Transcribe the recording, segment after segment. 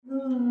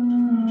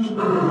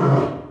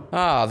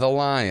Ah, the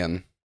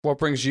lion. What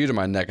brings you to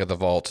my neck of the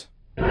vault?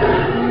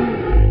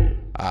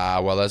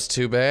 Ah, well, that's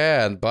too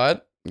bad,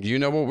 but you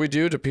know what we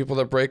do to people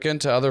that break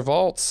into other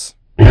vaults.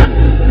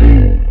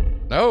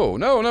 No.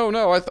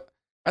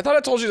 I thought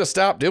I told you to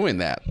stop doing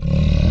that.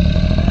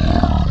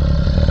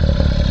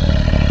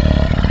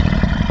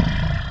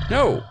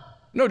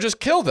 No, just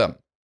kill them.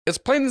 It's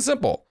plain and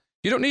simple.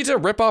 You don't need to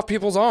rip off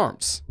people's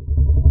arms.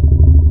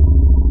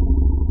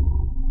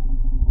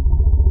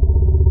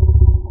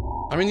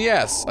 I mean,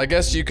 yes, I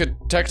guess you could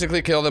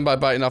technically kill them by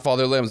biting off all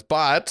their limbs,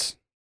 but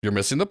you're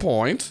missing the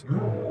point.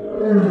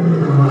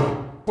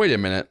 Wait a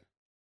minute.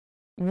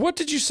 What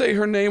did you say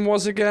her name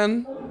was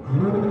again?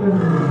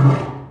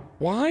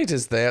 Why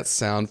does that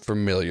sound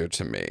familiar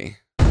to me?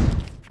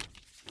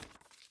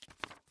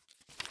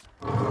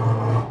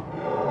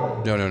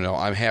 No.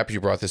 I'm happy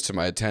you brought this to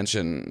my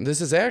attention.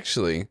 This is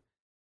actually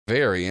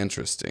very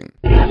interesting.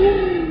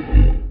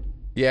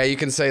 Yeah, you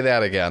can say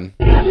that again.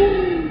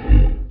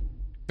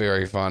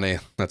 Very funny.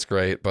 That's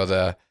great.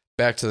 But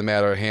back to the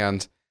matter at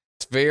hand.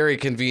 It's very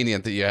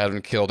convenient that you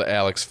haven't killed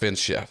Alex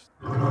Finchshift.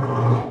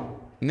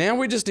 Now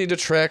we just need to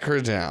track her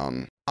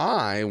down.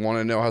 I want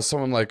to know how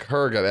someone like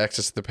her got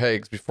access to the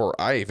pegs before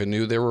I even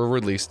knew they were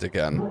released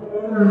again.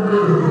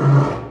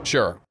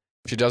 Sure.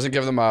 If she doesn't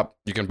give them up,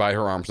 you can buy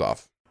her arms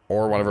off.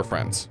 Or one of her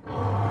friends.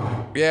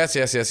 Yes.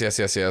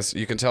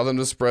 You can tell them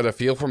to spread a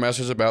feel for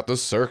message about the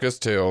circus,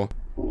 too.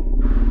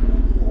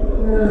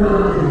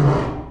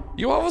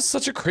 You all have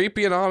such a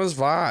creepy and honest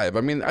vibe.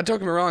 I mean, don't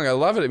get me wrong, I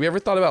love it. Have you ever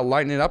thought about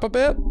lightening it up a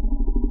bit?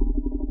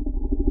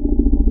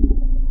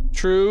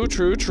 True.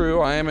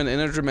 I am an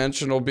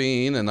interdimensional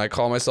being, and I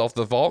call myself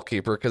the Vault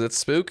Keeper because it's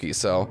spooky,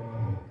 so...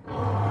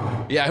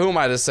 Yeah, who am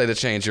I to say to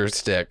change your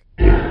stick?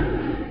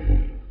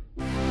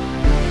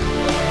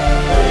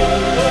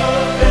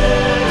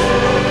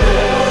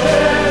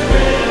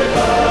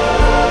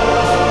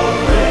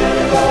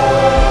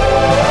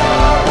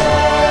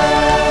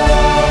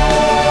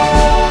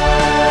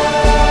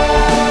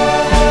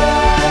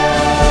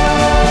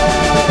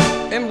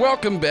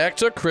 Welcome back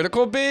to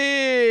Critical Bits.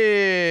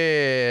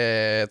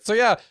 So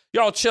yeah,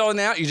 y'all chilling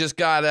out. You just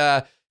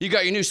got you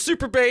got your new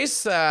super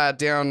base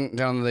down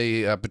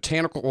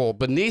the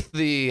beneath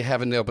the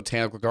Heavendale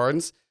Botanical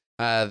Gardens.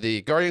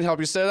 The Guardian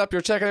helped you set up.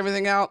 You're checking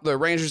everything out. The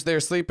Rangers there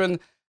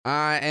sleeping.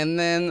 And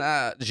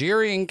then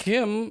Jerry and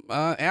Kim,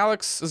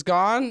 Alex is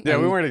gone. Yeah,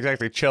 we weren't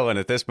exactly chilling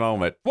at this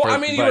moment.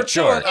 Well, you were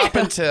chilling up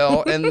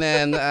until, and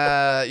then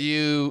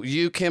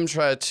you Kim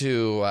tried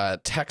to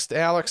text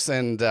Alex,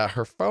 and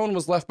her phone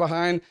was left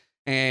behind.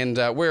 And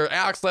where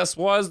Alex Les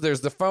was,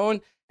 there's the phone,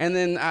 and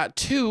then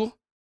 2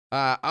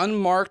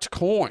 unmarked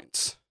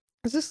coins.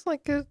 Is this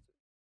like a...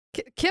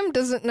 Kim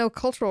doesn't know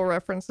cultural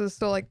references,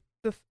 so like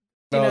the...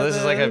 This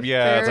is like a...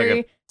 Yeah, fairy. it's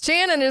like a...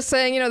 Shannon is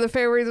saying, the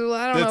fairies, I don't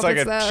know if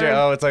it's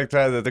that. It's like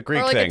the Greek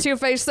or like thing. a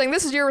two-faced thing.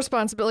 This is your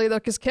responsibility, though,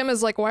 because Kim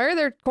is like, why are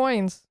there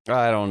coins?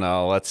 I don't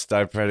know.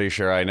 I'm pretty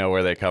sure I know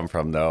where they come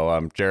from,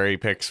 though. Jerry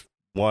picks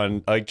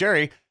one...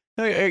 Jerry...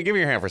 Hey, give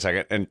me your hand for a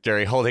second. And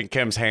Jerry, holding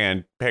Kim's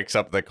hand, picks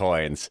up the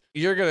coins.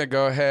 You're going to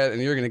go ahead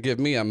and you're going to give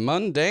me a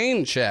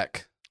mundane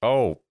check.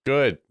 Oh,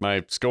 good.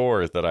 My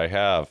score that I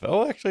have.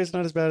 Oh, actually, it's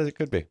not as bad as it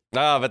could be.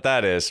 But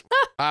that is.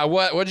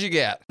 What'd you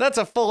get? That's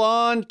a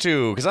full-on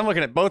 2, because I'm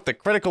looking at both the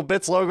Critical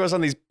Bits logos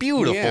on these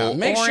beautiful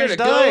make orange sure to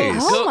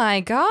dice. Oh my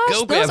gosh,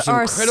 go grab those some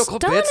are Critical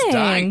stunning. Bits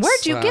dice.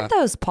 Where'd you get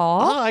those,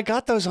 Paul? Oh, I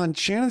got those on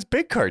Shannon's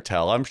Big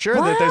Cartel. I'm sure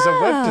that there's a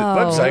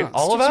website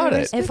all about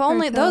it. If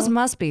only those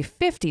must be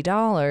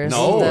 $50.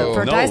 No,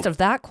 for no. dice of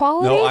that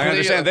quality. No, I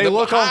understand. They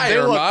look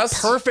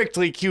must.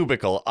 perfectly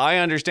cubical. I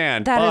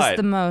understand. That is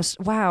the most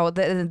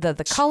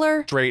the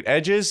color. Straight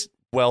edges,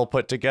 well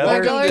put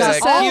together. Well,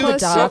 Got all the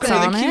dots Welcome to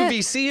on the it.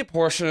 QVC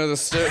portion of the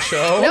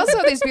show. We also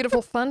have these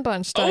beautiful Fun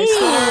Bunch dice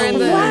that are in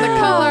the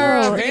color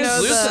of,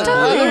 Translucent the blue.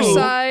 other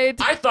side.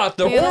 I thought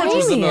the orange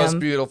was the most Titanium.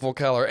 beautiful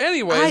color.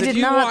 Anyways, I if did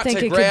you not want think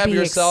to it could grab be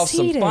yourself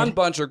exceeded. some Fun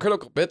Bunch or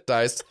Critical Bit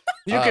dice,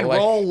 You can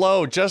roll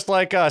low just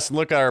like us and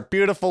look at our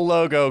beautiful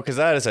logo, because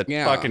that is a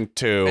fucking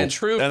 2. And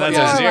true And for-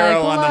 that's a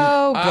 0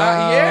 on the...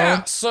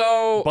 yeah.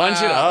 So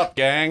Bunch it up,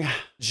 gang.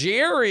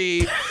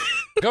 Jerry,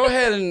 go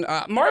ahead and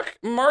mark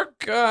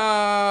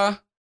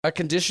a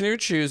condition you're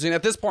choosing.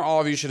 At this point,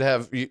 all of you should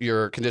have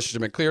your condition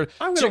to be cleared.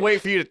 I'm going to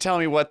wait for you to tell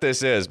me what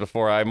this is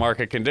before I mark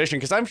a condition,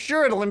 because I'm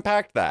sure it'll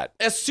impact that.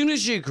 As soon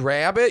as you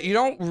grab it, you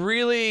don't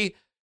really...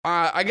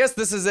 I guess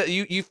this is it.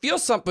 You feel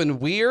something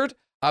weird,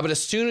 but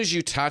as soon as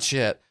you touch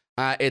it,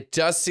 it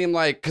does seem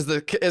like... Because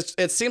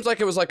it seems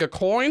like it was like a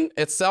coin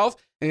itself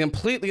and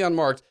completely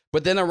unmarked.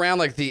 But then around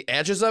like the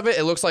edges of it,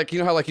 it looks like,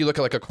 how like you look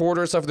at like a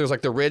quarter or stuff, there's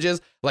like the ridges.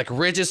 Like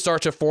ridges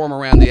start to form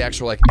around the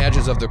actual like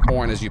edges of the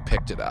coin as you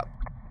picked it up.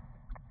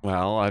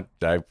 Well,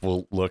 I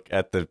will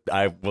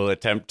I will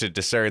attempt to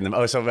discern them.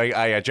 Oh, so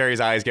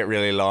Jerry's eyes get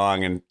really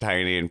long and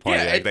tiny and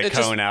pointy. Yeah, like they it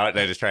cone out, and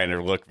they're just trying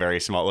to look very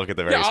small. Look at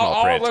the very small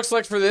all print. it looks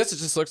like for this, it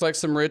just looks like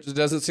some ridge. It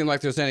doesn't seem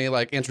like there's any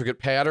like intricate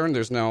pattern.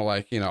 There's no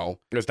like,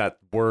 There's not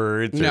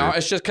words. No, or...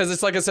 it's just because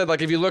it's like I said,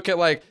 like if you look at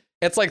like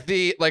It's like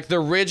the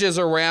ridges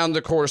around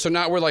the core, so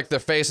not where like the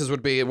faces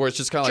would be, where it's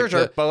just kind of Sure,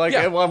 like sure. But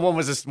like one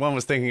was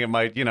thinking it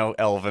might,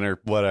 elven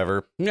or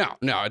whatever. No,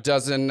 it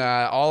doesn't.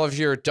 All of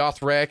your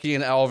Dothraki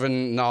and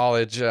Elven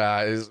knowledge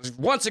is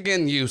once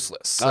again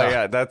useless. Oh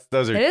yeah,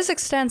 those are. It is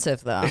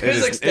extensive, though. It is It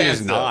is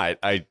extensive. not.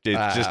 I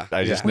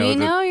just know We that.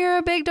 know you're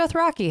a big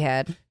Dothraki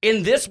head.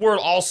 In this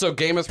world, also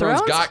Game of Thrones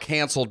Thrones? got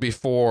canceled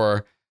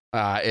before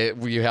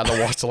you had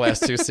to watch the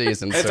last 2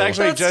 seasons. It's so.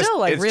 actually It's just still,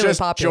 like, it's really just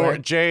popular.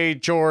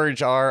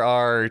 George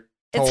R.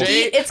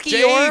 It's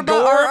J. Georg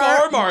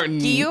R. Martin.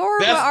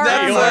 Georg That's R.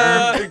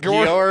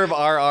 Georg.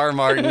 R.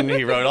 Martin.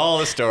 He wrote all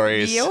the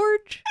stories.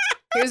 George?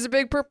 Here's a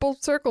big purple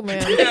circle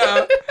man.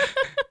 Yeah,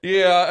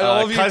 yeah. And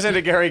all of you, Cousin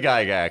to Gary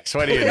Gygax.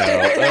 What do you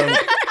know?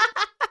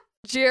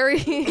 Jerry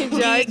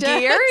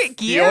Georgi?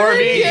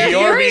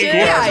 Georgi.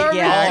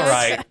 Yeah. All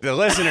right, the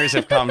listeners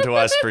have come to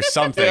us for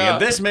something, Yeah.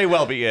 and this may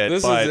well be it.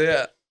 this but, is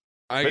it.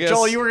 I but guess.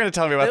 Joel, you were going to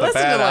tell me about They the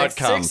listened bad to like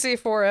outcome.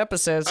 64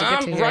 episodes to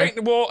get to here.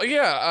 Right. Well,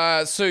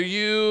 yeah. So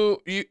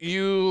you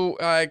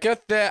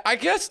get that. I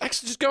guess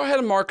actually just go ahead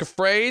and mark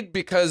afraid,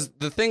 because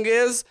the thing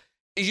is,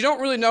 you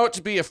don't really know what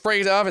to be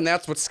afraid of, and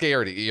that's what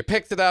scared you. You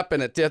picked it up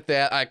and it did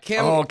that.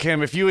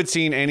 Kim, if you had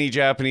seen any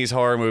Japanese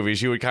horror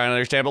movies, you would kind of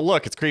understand. But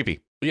look, it's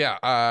creepy.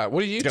 Yeah.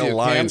 What do you Got do,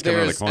 lines Kim?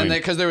 coming out of the coin.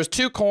 Because there was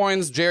 2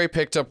 coins. Jerry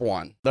picked up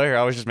 1. Oh, here,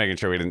 I was just making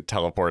sure we didn't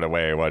teleport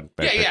away.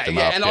 Yeah.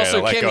 And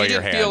also, let Kim, go you of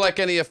your didn't feel hand. like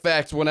any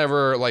effect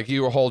whenever like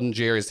you were holding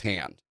Jerry's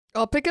hand.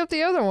 I'll pick up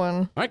the other one.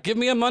 All right, give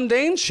me a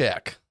mundane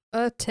check.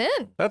 10.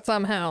 That's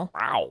somehow.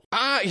 Wow.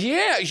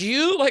 Yeah,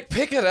 you like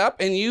pick it up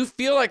and you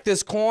feel like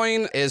this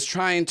coin is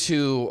trying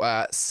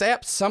to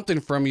sap something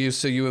from you,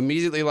 so you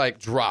immediately like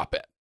drop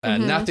it.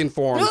 Nothing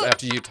forms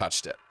after you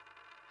touched it.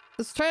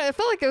 I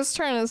felt like I was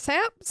trying to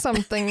sap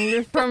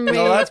something from me.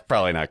 No, that's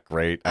probably not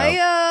great.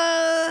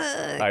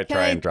 I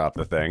try and drop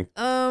the thing.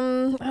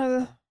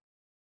 I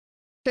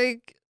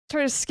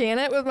try to scan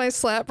it with my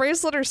slap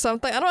bracelet or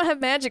something. I don't have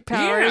magic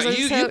powers. Yeah, I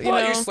you just have, pull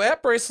out your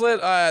slap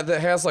bracelet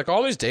that has like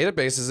all these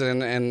databases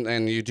in,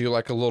 and you do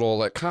like a little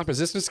like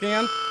composition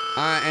scan,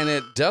 and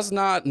it does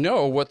not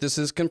know what this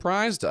is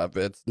comprised of.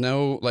 It's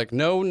no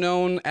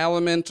known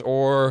element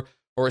or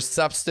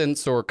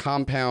substance or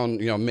compound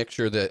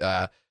mixture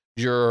that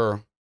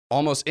your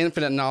almost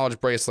infinite knowledge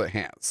bracelet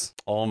has.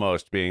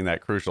 Almost being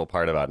that crucial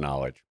part about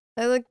knowledge.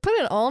 I like put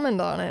an almond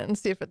on it and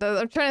see if it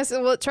does. I'm trying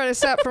to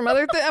sap from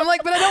other things. I'm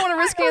like, but I don't want to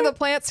risk any of the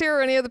plants here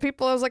or any of the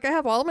people. I was like, I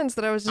have almonds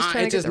that I was just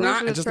trying to get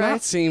the It does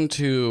not seem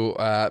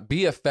to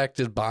be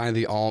affected by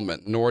the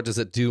almond, nor does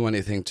it do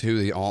anything to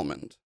the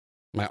almond.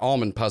 My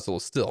almond puzzle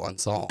is still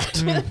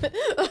unsolved.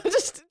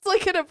 It's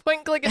like in a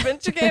point-click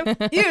adventure game.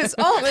 Use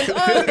almond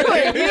on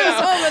coin. Use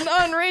almond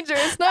on ranger.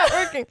 It's not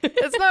working.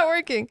 It's not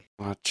working.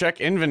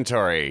 Check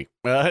inventory.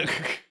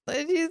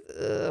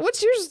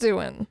 What's yours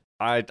doing?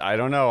 I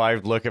don't know. I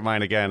look at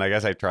mine again. I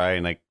guess I try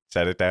and like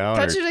set it down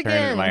Touch or it turn it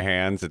again. in my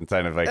hands and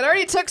kind of like. It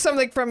already took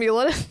something from you.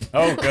 Let it.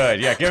 Oh,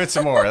 good. Yeah, give it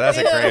some more. That's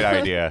a great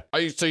idea.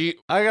 I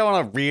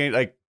want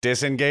to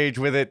disengage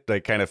with it,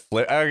 like kind of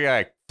flip. Oh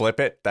yeah, flip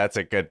it. That's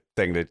a good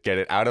thing to get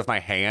it out of my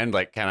hand.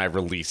 Like, can I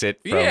release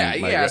it?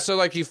 From my So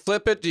like you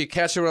flip it. Do you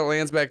catch it when it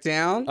lands back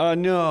down?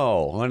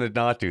 No, I want to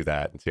not do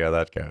that and see how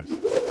that goes.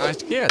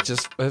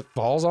 It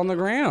falls on the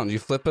ground. You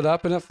flip it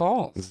up and it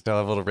falls. Does it still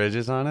have little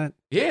ridges on it?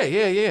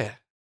 Yeah.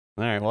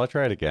 All right, well, I'll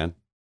try it again.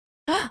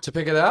 To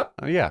pick it up?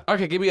 Oh, yeah.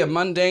 Okay, give me a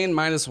mundane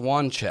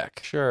 -1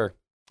 check. Sure.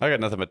 I got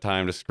nothing but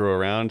time to screw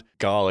around.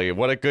 Golly,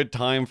 what a good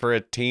time for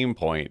a team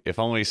point. If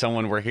only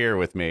someone were here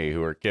with me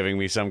who were giving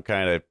me some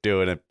kind of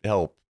doing a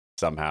help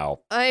somehow.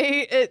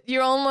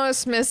 You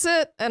almost miss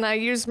it, and I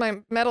use my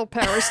metal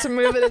powers to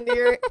move it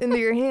into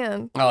your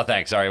hand. Oh,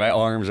 thanks. Sorry, my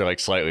arms are like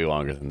slightly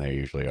longer than they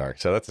usually are.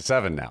 So that's a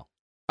 7 now.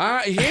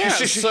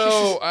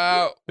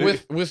 So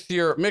with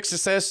your mixed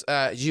success,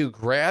 you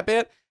grab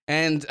it,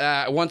 and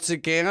once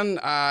again,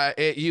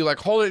 you like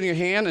hold it in your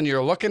hand, and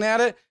you're looking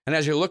at it, and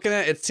as you're looking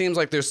at it, it seems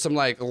like there's some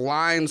like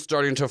lines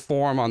starting to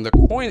form on the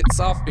coin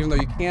itself, even though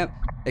you can't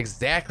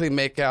exactly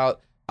make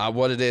out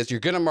what it is. You're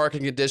gonna mark a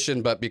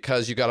condition, but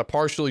because you got a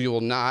partial, you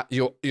will not.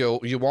 You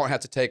won't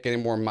have to take any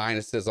more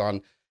minuses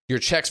on your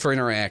checks for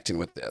interacting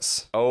with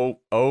this. Oh,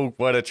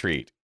 what a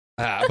treat.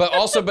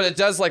 But it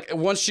does like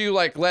once you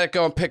like let it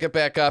go and pick it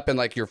back up and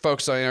like you're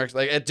focused on it,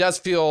 like it does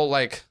feel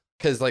like,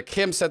 because like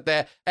Kim said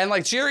that, and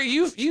like Jerry,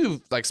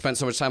 you've like spent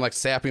so much time like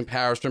sapping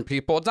powers from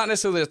people. It's not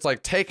necessarily that it's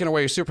like taking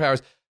away your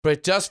superpowers, but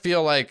it does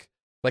feel like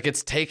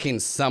it's taking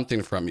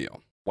something from you.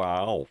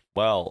 Wow.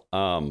 Well,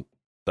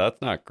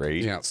 that's not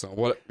great. Yeah.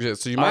 So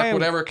so you mark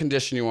whatever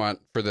condition you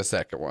want for the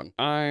second one.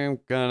 I'm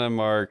gonna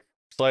mark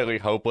slightly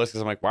hopeless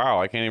because I'm like,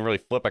 wow, I can't even really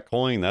flip a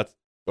coin.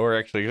 Or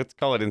actually, let's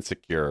call it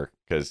insecure,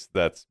 because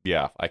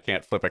I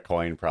can't flip a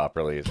coin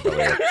properly. Is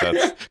really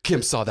that's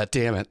Kim saw that,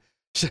 damn it.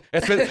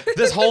 It's been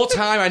this whole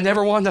time I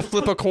never wanted to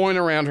flip a coin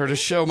around her to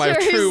show my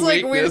Jerry's true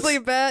like weakness. weirdly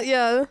bad,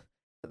 yeah.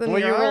 well,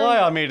 you rely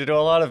on me to do a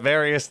lot of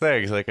various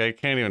things. Like I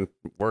can't even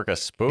work a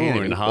spoon,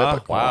 even huh?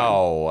 flip a coin.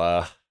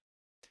 Wow.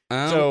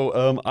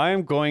 So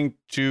I'm going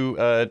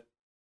to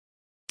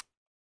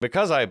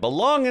because I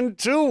belong in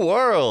two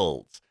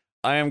worlds,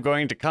 I am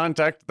going to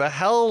contact the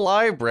Hell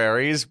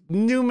Library's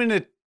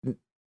Numinatism.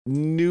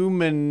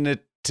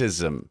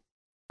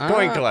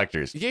 Coin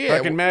collectors. yeah.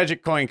 Fucking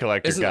magic coin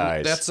collector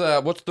guys. That's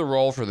what's the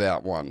role for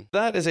that one?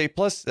 That is a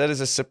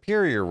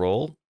superior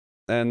role.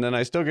 And then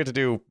I still get to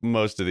do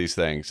most of these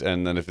things.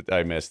 And then if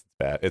I miss, it's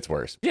bad. It's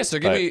worse. Yeah, so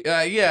give me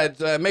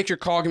make your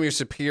call, give me your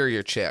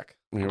superior check.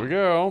 Here we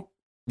go.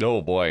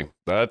 Oh boy,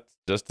 that's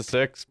just a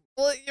 6.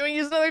 Well, you want to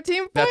use another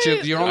team point?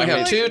 That's you only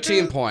have 2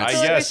 team points.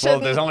 Yes, well,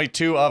 there's only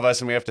 2 of us,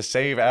 and we have to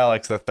save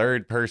Alex, the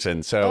third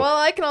person. So Well,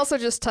 I can also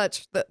just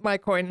touch my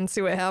coin and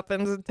see what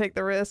happens and take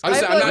the risk. I'm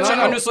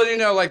No. just letting you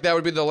know, like that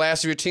would be the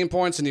last of your team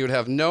points, and you would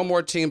have no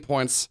more team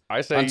points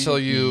I say until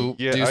you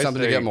do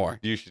something to get more.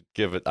 You should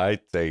give it. I'd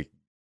say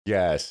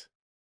yes.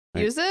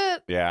 Use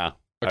it. Yeah.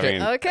 Okay. I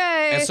mean,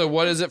 Okay. And so,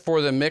 what is it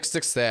for the mixed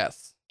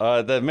success?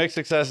 the mixed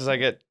successes, I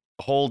get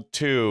hold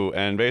 2,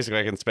 and basically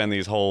I can spend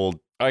these hold.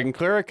 I can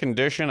clear a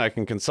condition, I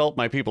can consult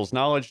my people's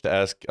knowledge to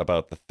ask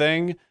about the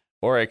thing,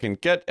 or I can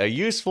get a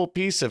useful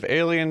piece of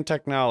alien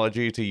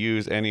technology to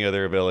use any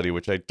other ability,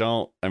 which I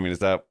don't. I mean, is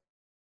that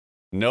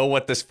know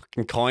what this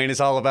fucking coin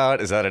is all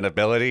about? Is that an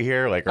ability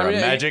here, like, or a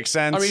magic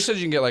sense? I mean, you said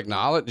you can get like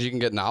knowledge. You can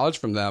get knowledge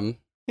from them.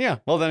 Yeah.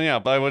 Well, then, yeah.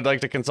 But I would like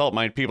to consult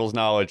my people's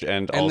knowledge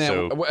and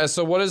also. Then,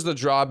 so what is the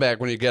drawback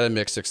when you get a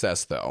mixed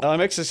success, though?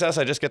 Mixed success,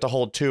 I just get to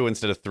hold 2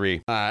 instead of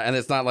 3. And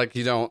it's not like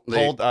you don't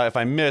Hold. If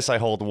I miss, I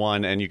hold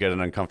 1, and you get an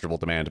uncomfortable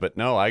demand. But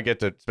no, I get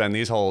to spend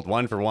these hold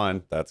 1 for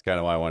 1. That's kind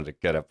of why I wanted to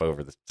get up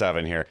over the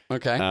 7 here.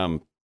 Okay.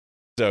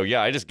 So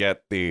yeah, I just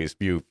get these.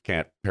 You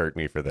can't hurt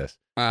me for this.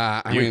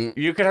 I mean,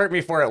 you could hurt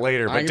me for it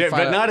later, I but, can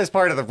find not as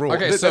part of the rule.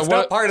 Okay, so that's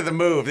not part of the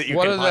move that you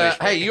what can are punish.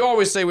 Hey, you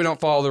always say we don't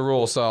follow the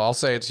rules, so I'll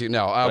say it to you.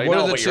 No. I What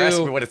know, are the but you're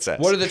asking me 2? what it says.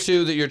 What are the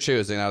 2 that you're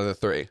choosing out of the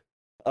 3?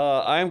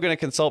 I am going to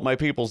consult my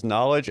people's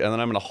knowledge, and then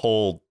I'm going to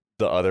hold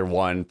the other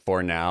one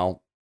for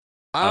now.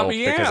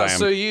 Yeah.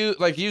 So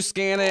you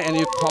scan it and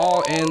you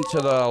call into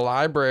the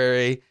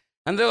library,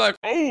 and they're like,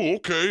 Oh,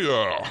 okay.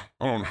 I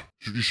don't know.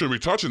 You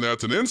shouldn't be touching that.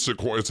 It's an innocent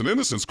coin. It's an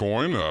innocence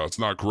coin. It's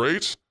not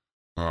great.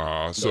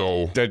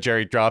 So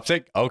Jerry drops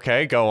it.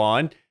 Okay, go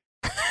on.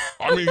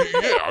 I mean,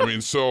 yeah. I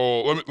mean,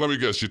 so let me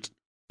guess. It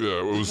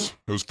was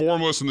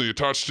formless, and then you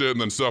touched it,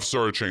 and then stuff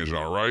started changing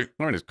on it, right?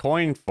 I mean, it's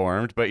coin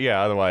formed, but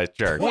yeah, otherwise,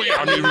 sure. Well, yeah.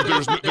 I mean,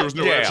 there was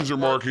no Yeah, actions or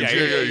markings.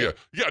 yeah.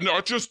 Yeah. No,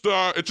 it just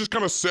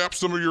kind of saps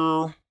some of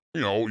your,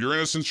 your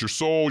innocence, your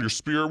soul, your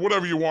spirit,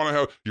 whatever you want to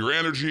have, your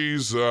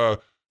energies.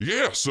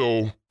 Yeah.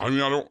 So I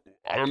mean, I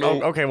don't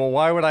know. Okay, well,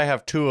 why would I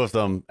have 2 of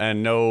them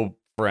and no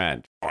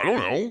friend? I don't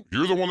know.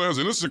 You're the one that has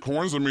innocent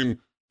coins. I mean,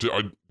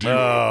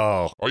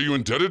 Oh, are you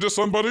indebted to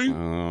somebody?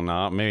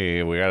 not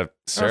me. We got to Our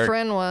search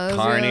friend was.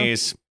 Yeah.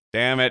 Carnies.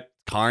 Damn it,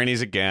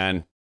 Carnies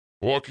again.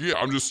 Well, yeah,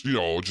 I'm just,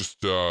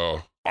 I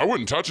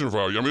wouldn't touch it if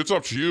I. I mean, it's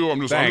up to you. I'm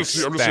just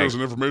here as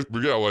an information.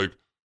 But yeah, like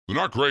they're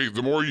not great.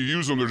 The more you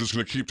use them, they're just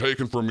gonna keep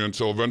taking from you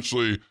until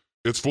eventually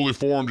it's fully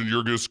formed, and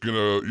you're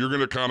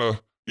gonna kind of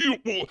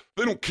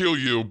they don't kill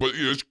you, but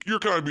you're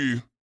kind of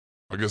be,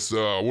 I guess,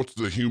 what's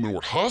the human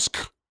word?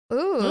 Husk.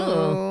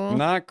 Ooh.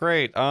 Not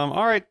great.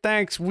 All right,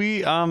 thanks.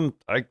 We do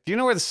you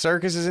know where the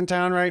circus is in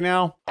town right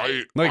now?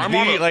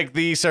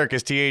 The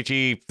circus,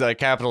 THE, the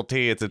capital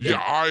T. It's a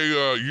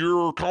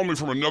you're calling me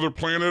from another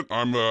planet.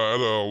 I'm at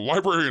a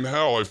library in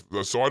hell.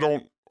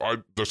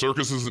 The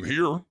circus isn't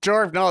here.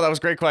 Sure. No, that was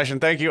a great question.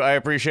 Thank you. I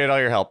appreciate all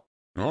your help.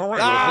 All right.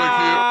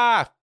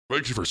 Well,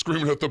 thank you for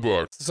screaming at the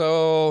book.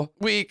 So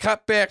we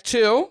cut back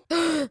to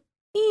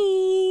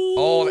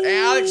old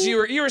Alex.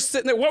 You were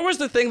sitting there. What was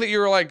the thing that you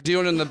were like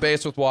doing in the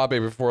base with Wabe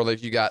before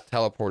like you got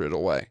teleported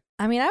away?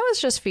 I mean, I was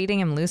just feeding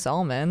him loose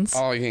almonds.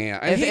 Oh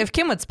yeah. If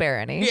Kim would spare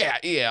any.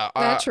 Yeah.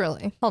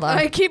 Naturally. Hold on.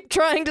 I keep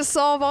trying to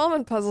solve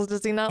almond puzzles.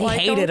 Does he not He like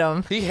hated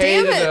them. He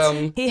hated Damn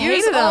them. He Use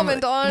hated them.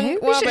 almond on Maybe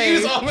we should Wabe.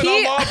 Use almond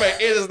on Wabe.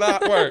 It does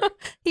not work.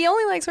 He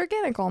only likes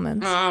organic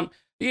almonds.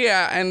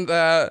 Yeah,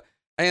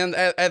 and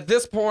at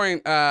this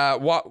point,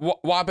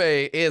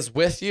 Wabe is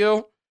with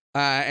you,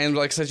 and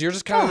like I said, you're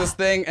just kind of this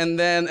thing, and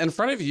then in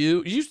front of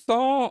you, you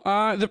saw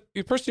the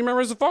person you remember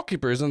as the Vault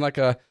Keeper is in like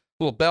a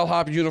little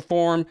bellhop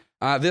uniform.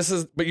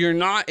 But you're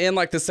not in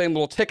like the same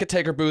little ticket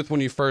taker booth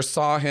when you first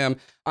saw him,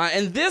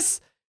 and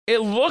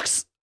it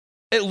looks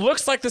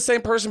like the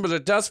same person, but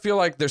it does feel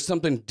like there's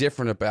something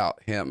different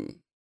about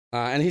him,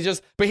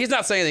 and but he's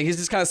not saying anything. He's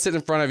just kind of sitting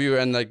in front of you,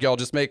 and like y'all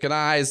just making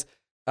eyes.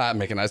 Y'all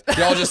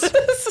just.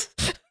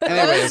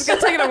 Anyways, it's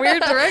gonna take in a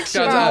weird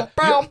direction. Y'all.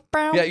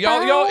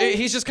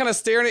 He's just kind of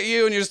staring at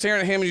you, and you're just staring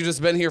at him, and you've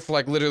just been here for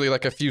like literally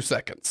like a few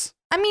seconds.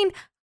 I mean,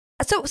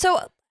 so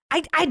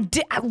I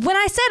did, when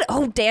I said,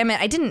 "Oh damn it,"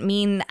 I didn't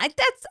mean.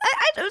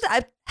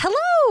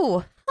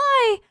 Hello,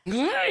 hi,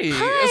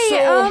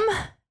 hi.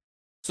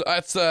 So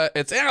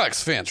it's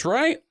Alex Finch,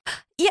 right?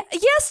 Yeah.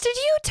 Yes. Did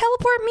you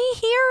teleport me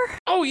here?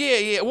 Oh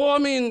yeah. Well, I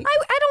mean,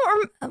 I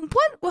don't.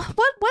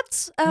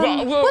 What's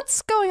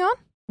going on?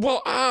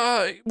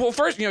 Well,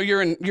 first,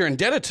 you're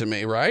indebted to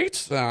me,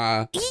 right?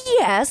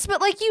 Yes,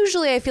 but like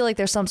usually I feel like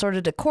there's some sort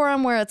of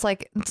decorum where it's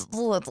like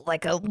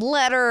a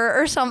letter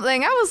or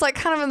something. I was like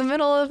kind of in the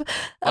middle of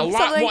a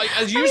lot. something.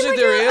 Well, usually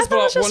there is,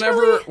 but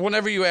really...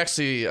 whenever you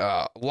actually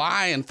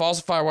lie and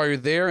falsify while you're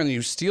there, and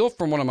you steal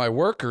from one of my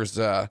workers,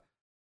 the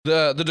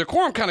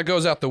decorum kind of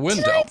goes out the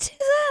window. Did I do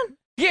that?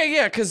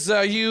 Yeah, because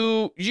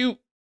you.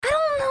 I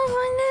don't know if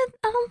I did.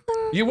 I don't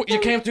think you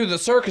came through the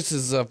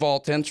circus's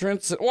vault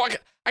entrance. Well,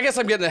 I guess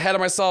I'm getting ahead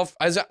of myself.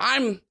 This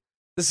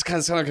is kind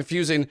of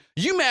confusing.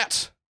 You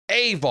met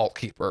a vault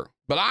keeper,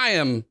 but I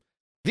am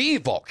the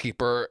vault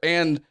keeper,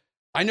 and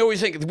I know we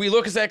think we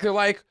look exactly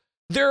alike.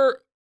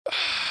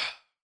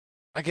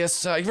 I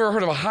guess you've ever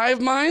heard of a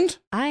hive mind?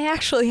 I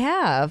actually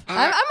have.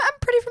 I'm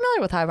pretty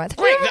familiar with hive minds.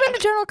 Have you ever been to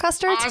General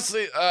Custard's?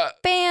 Honestly,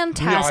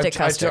 fantastic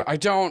custard. I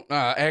don't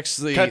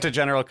actually. Cut to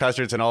General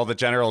Custard's, and all the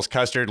General's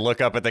Custard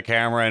look up at the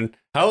camera and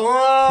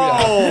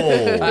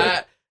hello.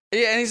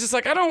 Yeah, and he's just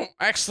like, I don't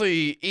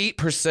actually eat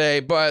per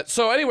se, but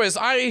so anyways,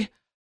 I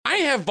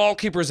have vault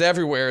keepers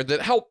everywhere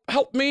that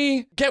help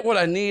me get what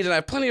I need, and I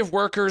have plenty of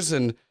workers,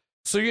 and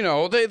so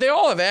they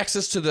all have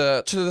access to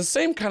the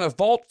same kind of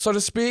vault, so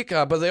to speak,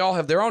 but they all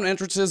have their own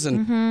entrances,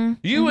 and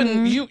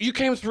you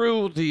came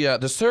through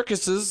the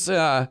circuses,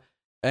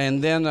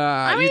 and then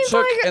I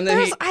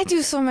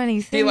do so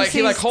many things.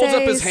 He holds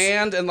up his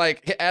hand, and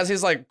as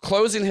he's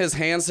closing his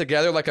hands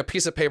together, a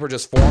piece of paper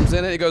just forms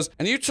in it. He goes,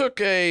 and you took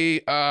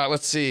a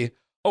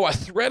a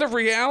thread of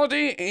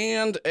reality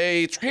and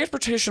a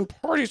transportation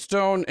party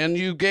stone, and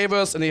you gave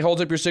us, and he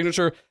holds up your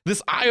signature,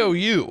 this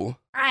IOU.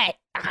 I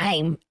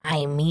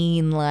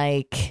mean,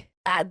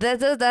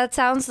 that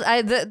sounds. He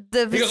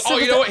goes, oh,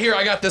 you know what? Here,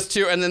 I got this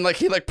too. And then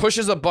he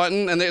pushes a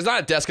button, and there's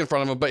not a desk in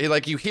front of him,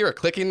 but you hear a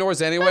clicking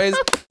noise anyways,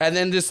 and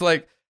then this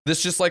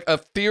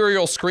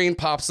ethereal screen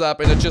pops up,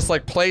 and it just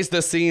plays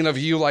the scene of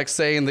you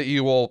saying that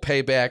you will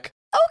pay back.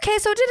 Okay,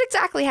 so it did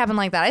exactly happen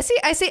like that. I see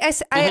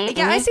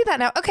that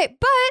now. Okay,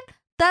 but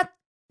that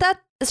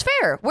is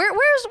fair. Where's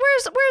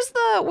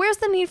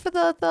the need for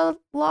the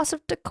loss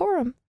of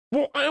decorum?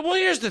 Well,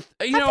 here's the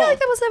I feel like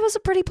that was a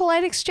pretty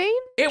polite exchange.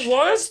 It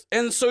was,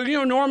 and so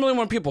normally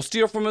when people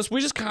steal from us, we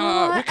just kind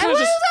of I didn't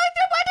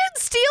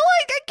steal.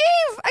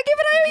 I gave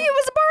an IOU. It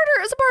was a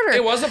barter.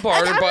 It was a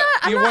barter, but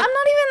I'm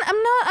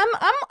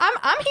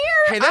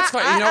here. Hey, that's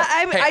fine.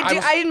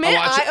 I admit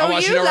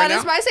IOU. That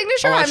is my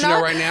signature. I want you to know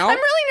right now. I'm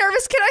really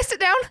nervous. Can I sit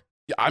down?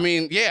 I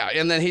mean, yeah.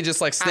 And then he just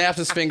snaps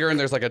his finger, and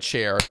there's a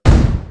chair.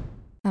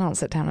 I don't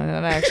sit down in it.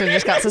 I actually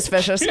just got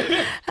suspicious.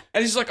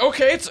 And he's like,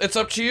 okay, it's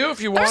up to you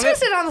if you want it. I'm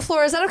just going to sit on the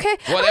floor. Is that okay?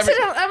 Whatever.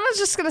 I'm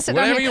just going to sit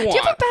down here. Whatever you want. Do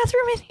you have a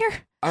bathroom in here?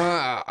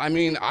 I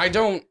mean, I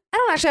don't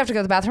actually have to go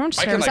to the bathroom. I'm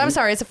just nervous. I'm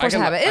sorry. It's a force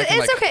of habit.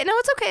 It's okay. No,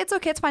 it's okay. It's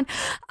okay. It's fine.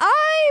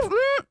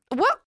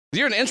 What?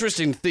 You're an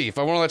interesting thief.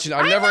 I want to let you know.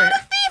 I'm not a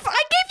thief.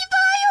 I gave you the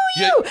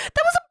IOU.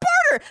 That was a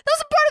barter.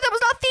 That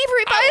was not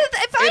thievery. If I had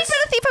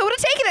been a thief, I would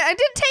have taken it. I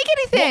didn't take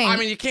anything. Well, I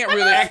mean, you can't I'm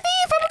really. I'm not a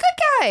thief. I'm a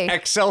good guy.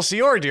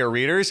 Excelsior, dear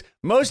readers.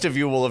 Most of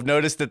you will have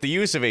noticed that the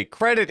use of a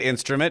credit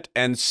instrument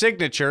and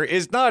signature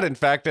is not, in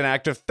fact, an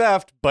act of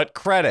theft, but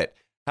credit.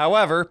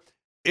 However,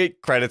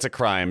 credit's a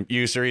crime.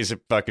 Usury is a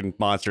fucking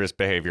monstrous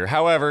behavior.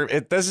 However,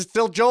 this is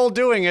still Joel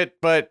doing it,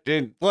 but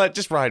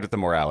just ride with the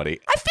morality.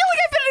 I feel like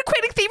I've been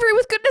equating thievery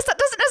with goodness. That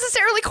doesn't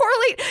necessarily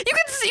correlate. You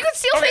can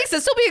steal things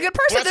and still be a good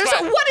person.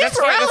 What is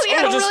morality?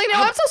 I don't really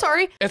know. I'm so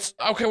sorry. It's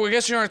okay. Well, I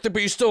guess you aren't,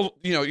 but you still,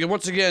 you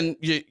once again,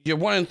 you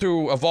went in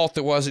through a vault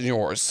that wasn't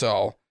yours.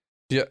 So,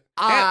 yeah.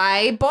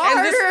 I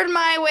bartered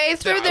my way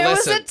through. There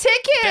was a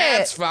ticket.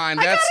 That's fine.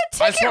 I got a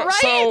ticket, right?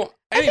 So,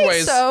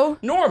 anyways, so.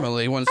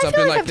 Normally when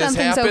something like this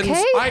happens,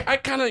 okay. I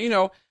kind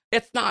of,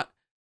 it's not.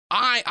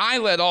 I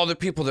let all the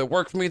people that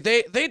work for me.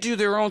 They do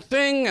their own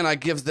thing, and I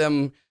give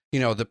them.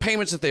 The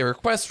payments that they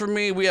request from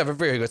me, we have a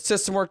very good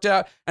system worked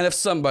out. And if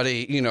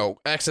somebody,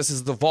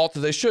 accesses the vault that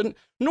they shouldn't,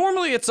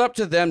 normally it's up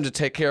to them to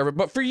take care of it.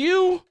 But for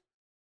you,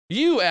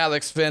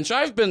 Alex Finch,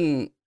 I've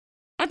been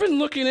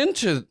looking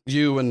into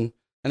you, and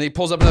he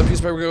pulls up another piece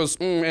of paper and goes,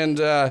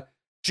 and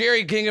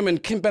Jerry Gingham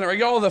and Kim Bennett, are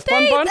y'all the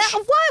fun bunch?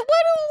 What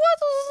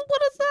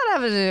does that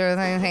have to do with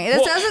anything?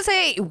 It doesn't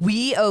say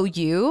we owe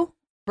you,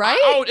 right?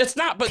 It's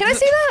not, but can I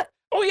see that?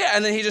 Oh yeah,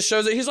 and then he just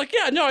shows it. He's like,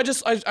 yeah, no, I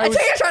think I'm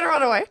trying to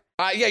run away.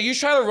 Yeah, you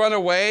try to run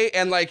away,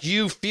 and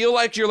you feel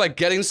like you're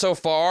getting so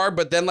far,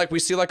 but then we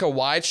see a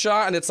wide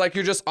shot, and it's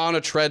you're just on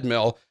a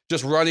treadmill,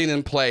 just running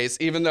in place,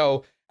 even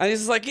though, and he's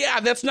just like, yeah,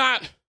 that's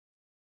not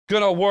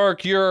gonna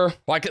work. You're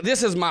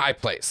this is my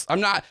place. I'm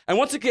not, and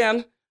once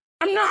again,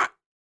 I'm not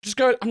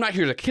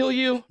here to kill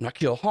you. I'm not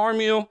here to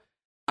harm you.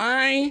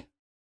 I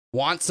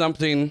want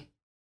something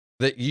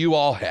that you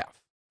all have.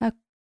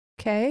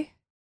 Okay.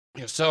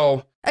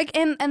 So.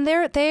 And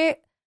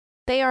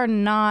they are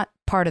not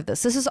part of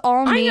this. This is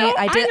all me.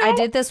 I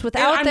did this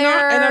without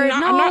their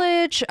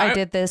knowledge. I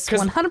did this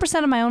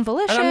 100% of my own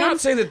volition. And I'm not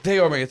saying that they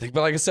owe me anything,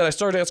 but like I said, I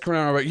started asking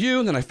around about you,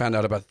 and then I found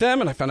out about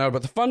them, and I found out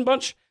about the Fun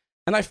Bunch,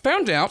 and I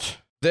found out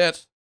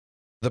that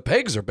the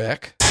Pegs are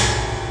back,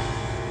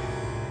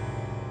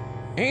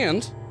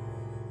 and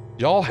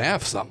y'all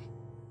have some.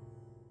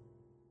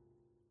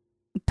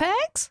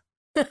 pegs?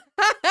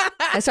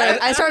 I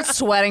start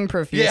sweating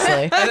profusely.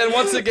 Yeah. And then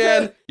once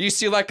again, you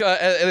see like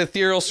an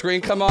ethereal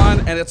screen come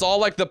on, and it's all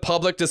like the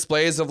public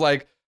displays of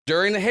like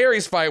during the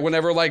Harry's fight,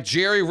 whenever like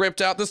Jerry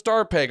ripped out the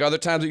star peg, other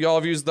times that y'all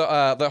have used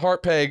the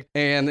heart peg,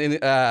 and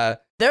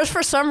there's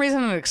for some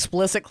reason an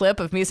explicit clip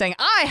of me saying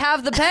I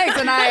have the pegs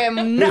and I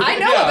know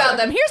about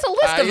them. Here's a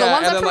list of the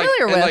ones I'm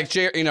familiar with. And like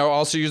Jerry,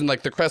 also using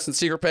like the Crescent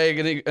Secret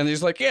peg, and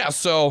he's like, yeah,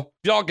 so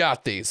y'all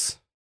got these,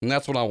 and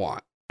that's what I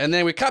want. And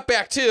then we cut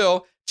back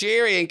to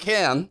Jerry and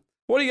Ken.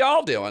 What are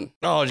y'all doing?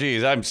 Oh,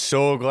 geez, I'm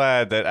so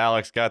glad that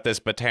Alex got this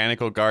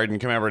Botanical Garden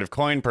commemorative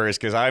coin purse,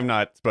 because I'm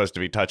not supposed to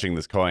be touching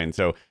this coin.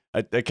 So,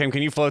 Kim,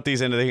 can you float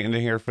these into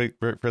here for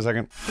a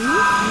second?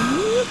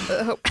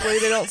 Hopefully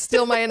they don't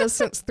steal my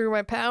innocence through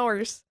my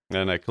powers.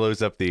 And I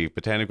close up the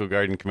Botanical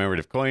Garden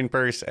commemorative coin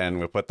purse, and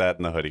we'll put that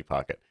in the hoodie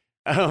pocket.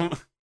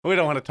 We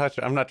don't want to touch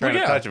it. I'm not trying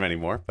to touch them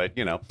anymore, but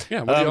you know.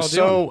 Yeah, what are y'all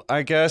so doing?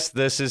 I guess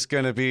this is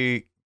going to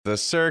be the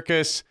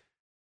circus.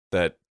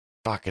 That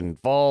fucking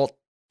vault.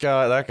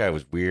 God, that guy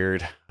was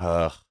weird.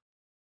 And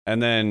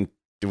then,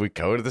 do we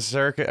go to the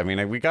circus? I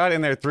mean, we got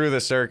in there through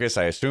the circus.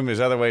 I assume there's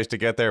other ways to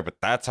get there, but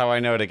that's how I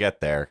know to get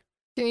there.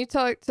 Can you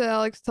talk to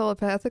Alex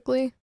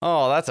telepathically?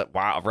 Oh,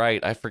 wow,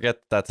 right. I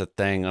forget that's a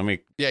thing. Let me.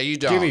 Yeah, you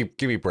don't.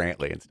 Give me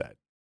Brantley instead.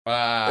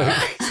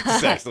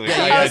 Exactly.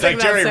 It's like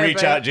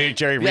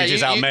Jerry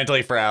reaches out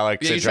mentally for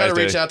Alex. Yeah, you try to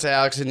reach out to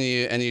Alex and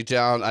you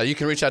don't. You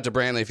can reach out to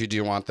Brantley if you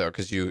do want, though,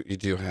 because you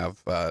do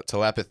have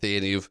telepathy,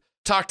 and you've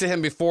talked to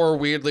him before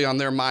weirdly on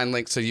their mind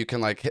link, so you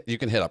can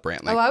hit up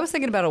Brantley. Oh, I was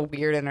thinking about a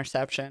weird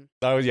interception.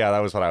 Oh yeah, that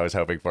was what I was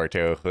hoping for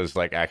too. Was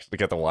like actually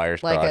get the wires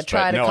crossed.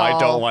 Try but to no, call I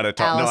don't want to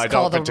talk. Alice no, I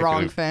call don't the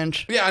wrong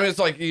Finch. Yeah, I mean it's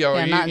like you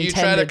try to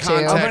intended to.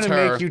 contact I'm her.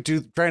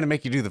 trying to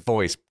make you do the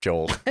voice,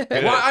 Joel. Well,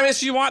 I mean,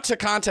 if you want to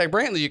contact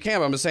Brantley, you can.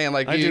 But I'm just saying,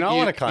 like, I do not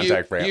want to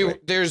contact Brantley.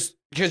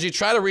 Because you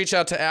try to reach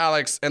out to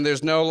Alex, and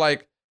there's no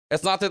like.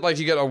 It's not that like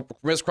you get a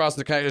crisscross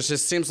the connection. It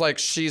just seems like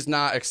she's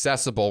not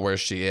accessible where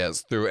she is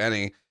through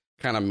any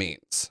kind of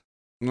means.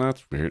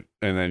 That's weird.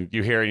 And then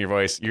you hear in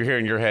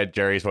your head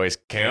Jerry's voice,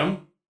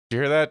 Kim? Did you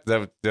hear that?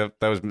 That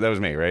was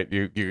me, right?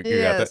 You Yes.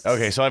 got that?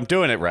 Okay, so I'm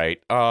doing it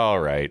right. All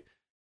right.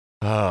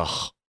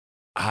 Oh,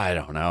 I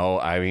don't know.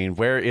 I mean,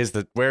 where is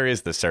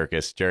the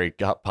circus? Jerry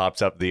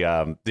pops up the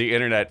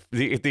internet,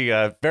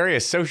 the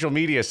various social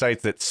media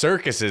sites that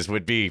circuses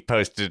would be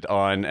posted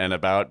on and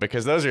about,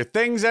 because those are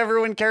things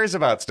everyone cares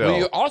about still. Well,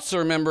 you also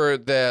remember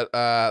that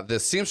the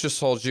seamstress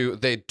told you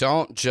they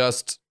don't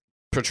just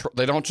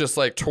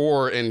like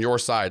tour in your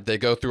side. They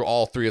go through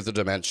all three of the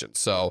dimensions.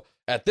 So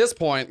at this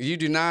point, it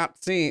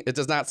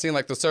does not seem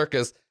like the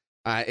circus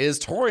is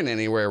touring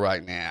anywhere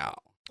right now.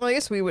 Well, I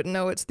guess we wouldn't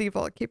know it's the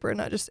Vault Keeper,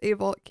 not just a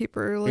Vault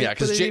Keeper. Like, yeah,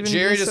 because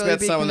Jerry just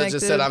met someone that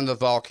just said, I'm the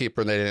Vault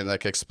Keeper, and they didn't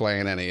like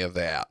explain any of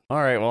that. All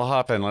right, well,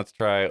 hop in. Let's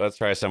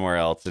try somewhere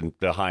else. And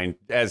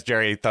as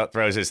Jerry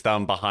throws his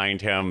thumb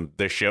behind him,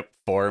 the ship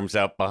forms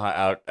out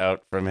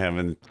from him,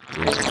 and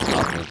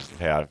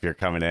yeah, if you're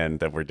coming in,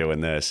 then we're doing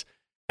this.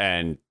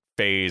 And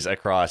phase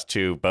across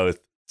to both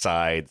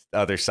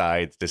other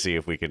sides, to see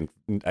if we can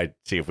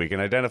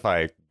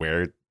identify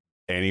where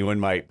anyone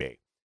might be.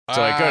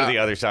 So I go to the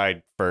other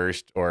side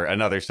first, or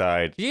another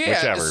side,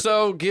 whichever.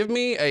 So give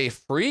me a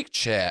freak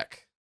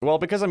check. Well,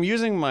 because I'm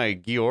using my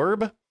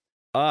Georb,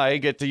 I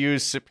get to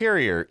use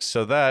Superior,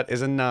 so that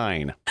is a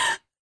 9.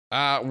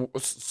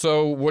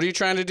 So what are you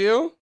trying to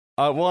do?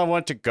 Well, I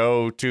want to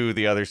go to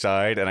the other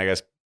side, and I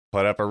guess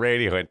put up a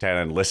radio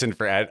antenna and listen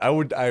for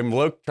I'm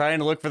trying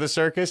to look for the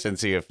circus and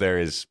see if there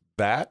is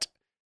that,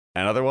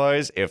 and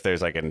otherwise if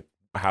there's like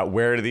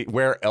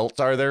where else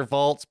are there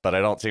vaults, but I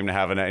don't seem to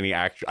have any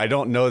actual. I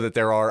don't know that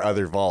there are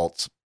other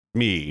vaults.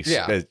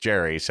 As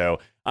Jerry, so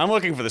I'm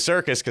looking for the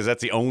circus because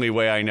that's the only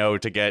way I know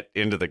to get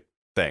into the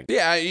thing.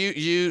 Yeah,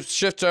 you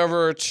shift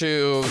over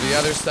to the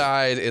other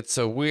side. It's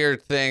a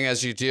weird thing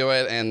as you do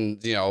it,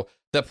 and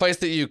the place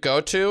that you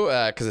go to,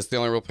 because it's the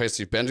only real place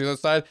you've been to the other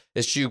side,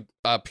 is you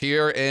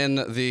appear in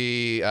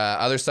the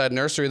other side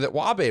nursery that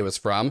Wabe was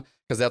from,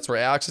 because that's where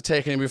Alex had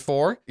taken him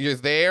before. You're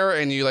there,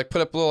 and you like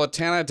put up a little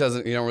antenna.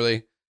 You don't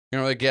really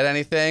get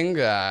anything,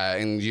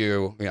 and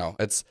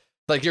it's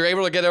like you're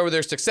able to get over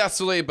there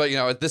successfully,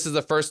 but this is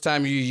the first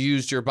time you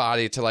used your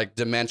body to like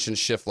dimension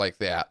shift like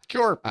that.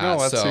 Sure, no,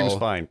 that seems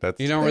fine.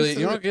 You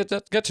don't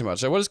get too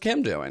much. What is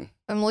Kim doing?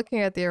 I'm looking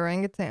at the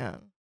orangutan.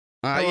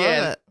 I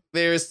love it.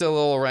 There is still a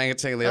little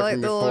orangutan there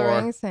from before. Little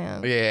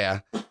orangutan.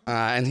 Yeah,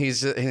 and he's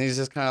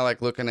just kind of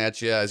like looking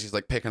at you as he's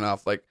like picking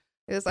off like.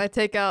 Yes, I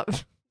take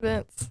out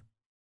Vince.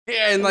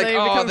 Yeah, and like they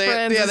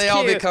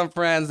all become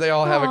friends. They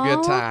all have a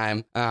good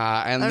time.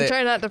 And I'm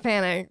trying not to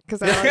panic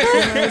because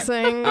I'm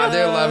missing.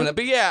 They're loving it.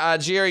 But yeah,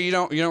 Jerry, you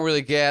don't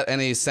really get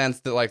any sense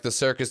that like the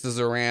circus is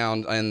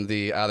around on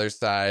the other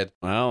side.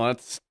 Well,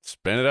 let's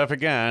spin it up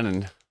again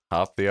and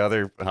hop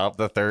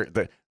the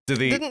third.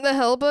 Didn't the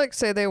Hell book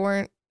say they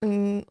weren't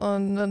on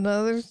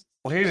another?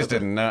 Well, he just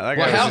didn't know.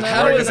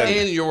 Hell is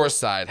in your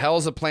side. Hell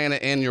is a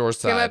planet in your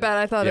side. Yeah, my bad.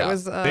 I thought it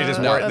was. They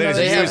just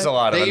use a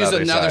lot of They use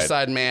another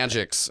side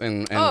magics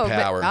and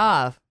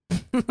powers.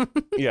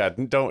 Yeah,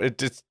 don't. It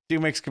just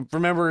makes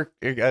remember.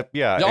 Yeah,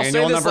 Y'all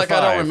say this like 5.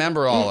 I don't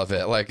remember all of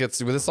it. Like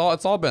it's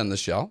all been in the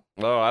show.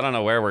 Oh, I don't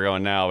know where we're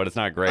going now, but it's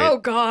not great. Oh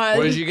God.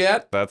 What did you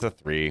get? That's a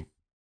 3.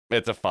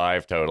 It's a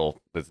 5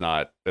 total. It's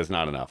not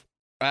enough.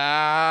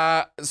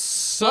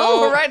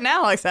 So we're writing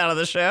Alex out of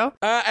the show.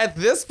 At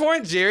this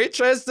point, Jerry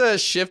tries to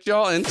shift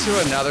y'all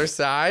into another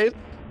side,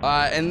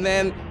 and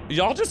then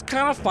y'all just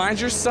kind of find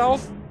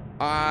yourself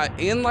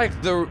in like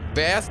the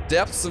vast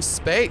depths of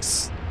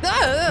space.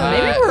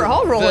 Maybe we're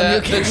all rolling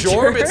new characters. The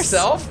Jorb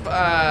itself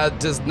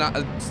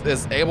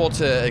is able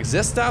to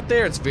exist out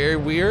there. It's very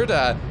weird.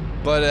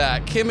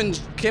 But Kim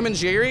and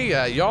Jerry,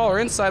 y'all are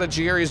inside of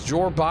Jerry's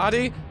Jorb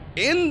body.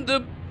 It's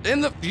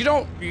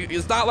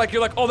not like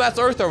you're like, oh, that's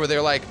Earth over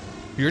there. Like,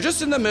 you're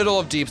just in the middle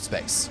of deep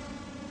space.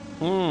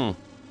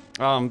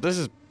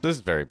 This is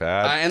very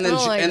bad.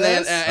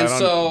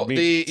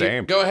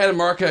 Go ahead and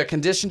mark a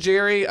condition,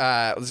 Jerry.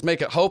 Let's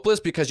make it hopeless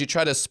because you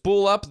try to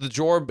spool up the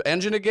Jorb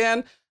engine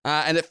again,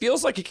 and it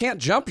feels like you can't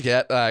jump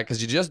yet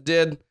because you just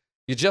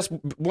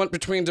went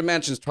between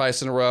dimensions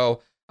twice in a row,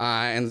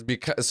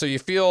 so you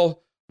feel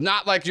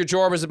not like your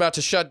Jorb is about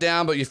to shut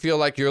down, but you feel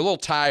like you're a little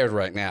tired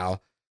right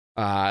now.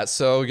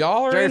 So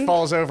y'all are Jerry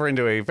falls over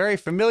into a very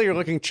familiar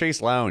looking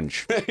Chase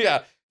lounge.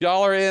 Yeah,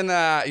 y'all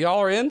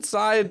are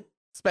inside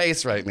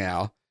space right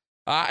now.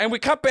 And we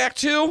cut back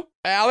to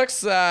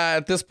Alex.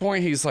 At this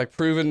point, he's like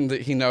proven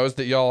that he knows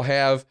that y'all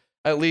have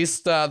at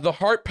least the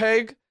heart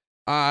peg.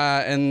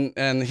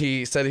 And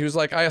he said, he was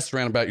like, I asked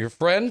around about your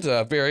friend.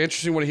 Very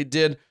interesting what he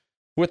did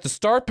with the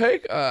star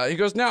peg. He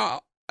goes,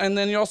 now, and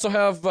then you also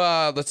have,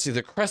 let's see,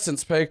 the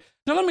crescent's peg.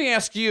 Now, let me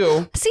ask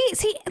you.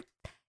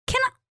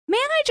 May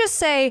I just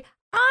say,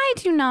 I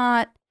do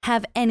not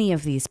have any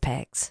of these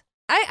pegs.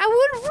 I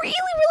would really,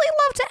 really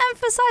love to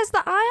emphasize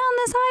the I on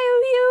this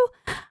IOU.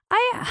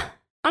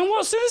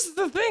 Well, see, this is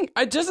the thing.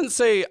 It doesn't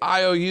say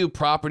IOU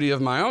property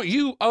of my own.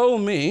 You owe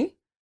me,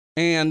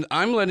 and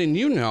I'm letting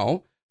you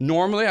know.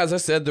 Normally, as I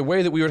said, the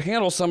way that we would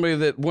handle somebody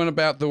that went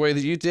about the way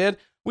that you did,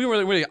 we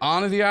wouldn't really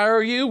honor the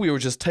IOU. We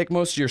would just take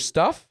most of your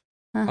stuff,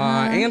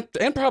 and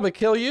probably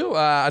kill you.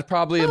 I'd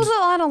probably.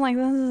 I don't like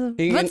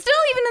this. But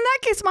still, even in that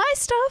case, my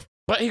stuff.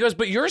 But he goes,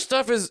 but your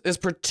stuff is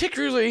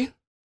particularly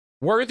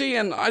worthy,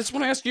 and I just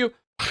want to ask you,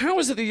 how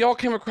is it that y'all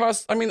came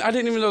across? I mean, I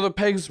didn't even know the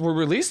pegs were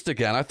released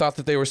again. I thought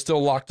that they were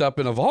still locked up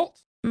in a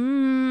vault. You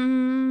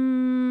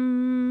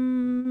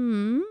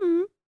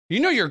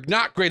know you're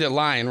not great at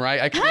lying, right?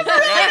 I'm not these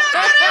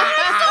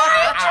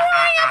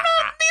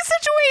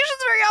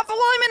situations very often.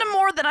 Well, I'm in them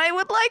more than I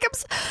would like.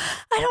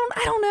 I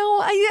don't know.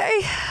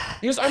 I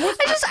just don't.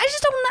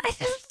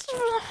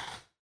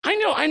 I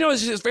know.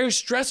 It's just very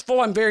stressful.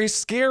 I'm very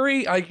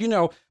scary. You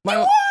are!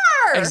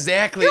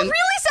 Exactly. You're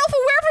really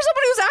self-aware for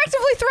somebody who's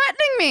actively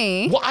threatening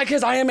me. Well,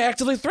 because I am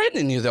actively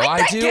threatening you, though.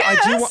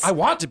 I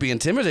want to be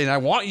intimidating. I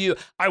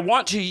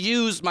want to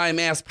use my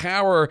mass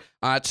power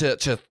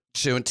to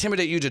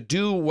intimidate you to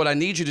do what I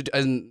need you to do,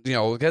 and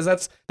because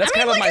that's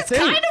kind of my thing.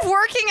 It's kind of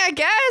working, I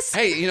guess.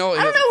 Hey, I don't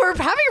know. We're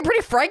having a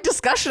pretty frank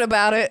discussion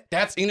about it.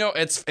 That's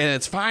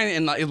it's fine.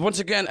 And once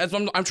again, as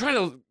I'm trying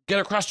to get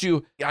across to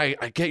you, I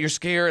get you're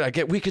scared. I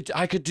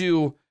could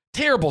do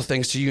terrible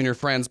things to you and your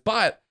friends,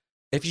 but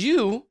if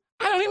I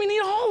don't even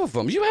need all of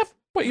them. You have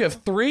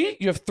 3?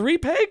 You have 3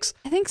 pegs?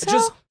 I think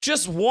so.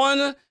 Just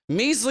one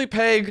measly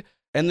peg,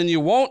 and then you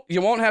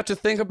won't have to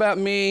think about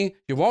me.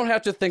 You won't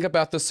have to think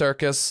about the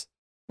circus.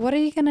 What are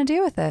you gonna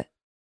do with it?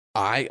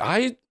 What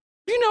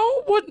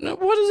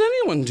does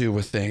anyone do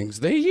with things?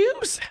 They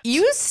use it.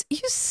 You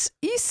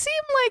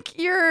seem like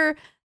you're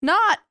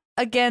not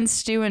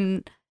against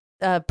doing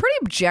pretty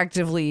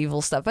objectively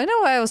evil stuff. I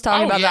know I was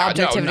talking about the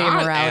objectivity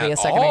and morality a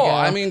second ago.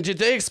 I mean, did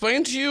they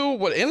explain to you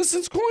what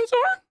innocence coins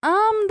are?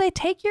 They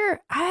take your.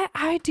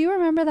 I do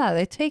remember that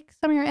they take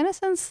some of your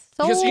innocence.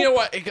 Soul, because you know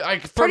what,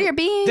 part of your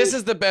being. This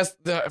is the best.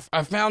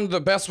 I found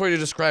the best way to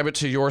describe it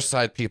to your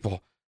side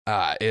people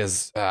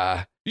is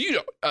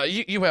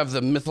you have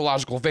the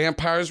mythological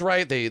vampires,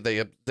 right?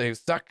 They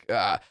suck.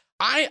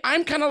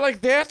 I'm kind of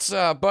like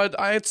that, but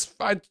I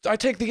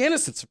take the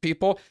innocence of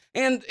people,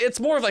 and it's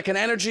more of like an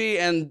energy.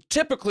 And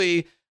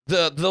typically,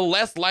 the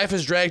less life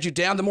has dragged you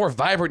down, the more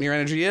vibrant your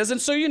energy is. And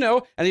so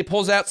and he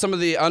pulls out some of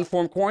the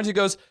unformed coins. He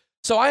goes,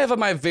 so I have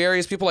my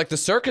various people like the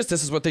circus.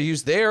 This is what they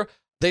use there.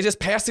 They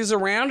just pass these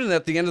around, and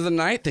at the end of the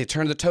night, they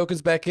turn the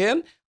tokens back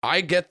in.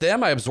 I get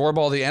them. I absorb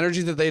all the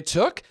energy that they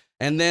took.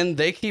 And then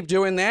they keep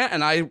doing that,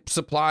 and I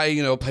supply,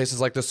 places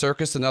like the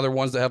circus and other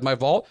ones that have my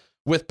vault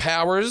with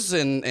powers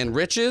and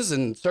riches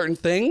and certain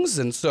things.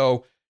 And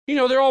so,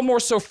 they're all more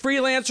so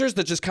freelancers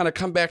that just kind of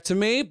come back to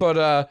me.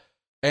 But,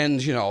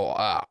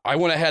 I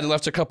went ahead and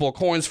left a couple of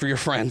coins for your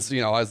friends,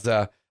 as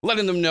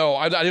letting them know.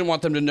 I didn't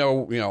want them to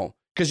know,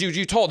 because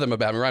you told them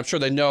about me, right? I'm sure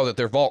they know that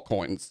they're vault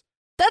coins.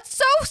 That's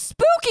so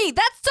spooky.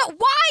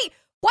 Why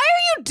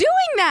are you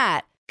doing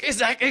that?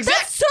 Exactly.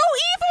 That's so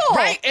evil,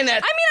 right? And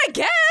I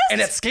guess,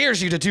 and it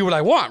scares you to do what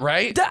I want,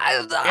 right?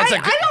 I'm not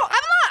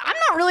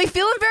not really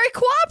feeling very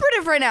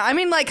cooperative right now. I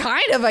mean, like,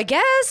 kind of, I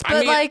guess,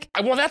 but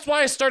well, that's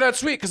why I start out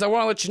sweet, because I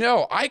want to let you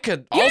know I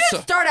could you also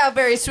didn't start out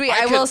very sweet.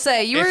 I will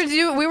say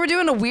we were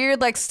doing a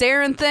weird like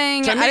staring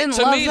thing. I didn't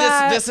love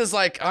that. This is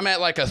like I'm at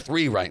like a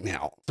 3 right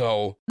now.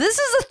 So this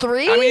is a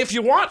 3. I mean, if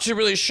you want to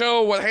really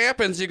show what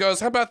happens, he goes,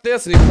 "How about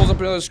this?" And he pulls up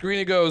another screen.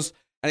 He goes.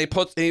 And he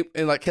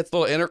like hits the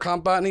little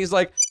intercom button. He's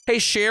like, "Hey,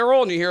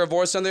 Cheryl," and you hear a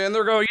voice on there, and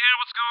they're going, "Yeah,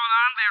 what's going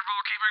on there,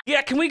 Volkeeper?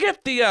 Yeah, can we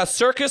get the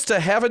circus to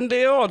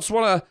Heavendale? I just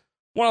want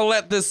to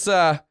let this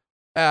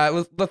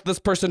let this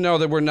person know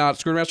that we're not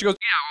screwing around." She goes,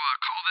 "Yeah, well,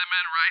 call them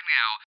in right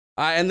now."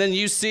 And then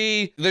you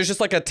see there's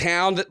just like a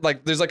town that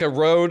like there's like a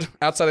road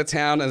outside of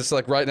town, and it's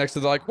like right next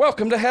to the like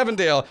 "Welcome to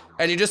Heavendale,"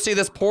 and you just see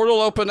this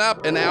portal open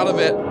up, and out of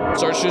it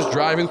starts just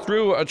driving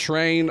through a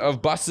train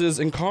of buses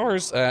and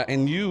cars,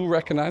 and you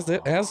recognize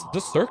it as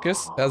the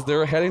circus as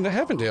they're heading to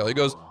Heavendale. He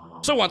goes,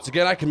 "So once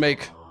again, I can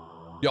make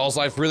y'all's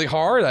life really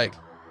hard. I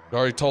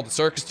already told the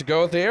circus to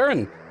go there,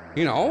 and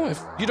you know, if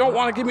you don't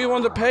want to give me one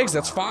of the pegs,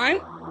 that's fine.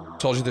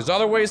 Told you there's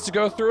other ways to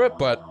go through it,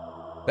 but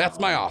that's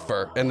my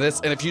offer. And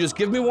if you just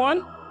give me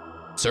one,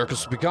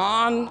 circus will be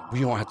gone.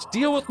 You won't have to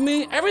deal with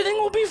me. Everything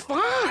will be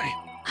fine."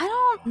 I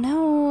don't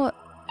know,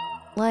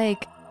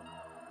 like.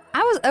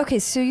 Okay,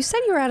 so you said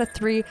you were at a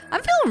 3.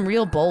 I'm feeling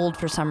real bold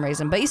for some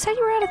reason, but you said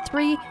you were at a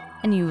 3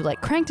 and you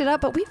like cranked it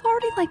up, but we've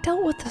already like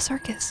dealt with the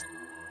circus.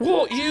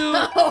 Well,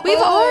 we've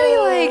already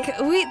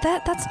like,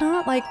 that's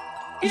not like,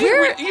 you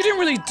didn't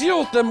really deal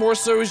with them more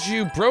so as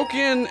you broke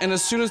in, and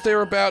as soon as they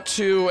were about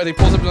to, and he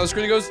pulls up another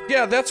screen, he goes,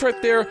 "Yeah, that's right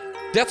there.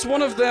 That's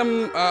one of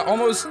them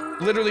almost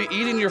literally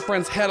eating your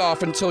friend's head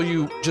off until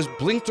you just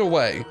blinked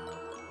away.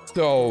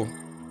 So...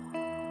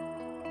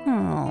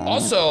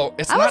 Also,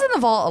 I was in the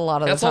vault a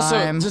lot of the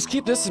time. Also, just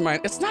keep this in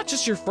mind. It's not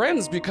just your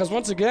friends, because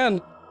once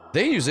again,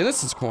 they use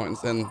innocence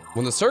coins, and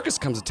when the circus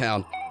comes to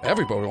town,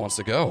 everybody wants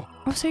to go.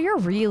 Oh, so you're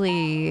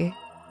really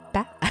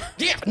bad.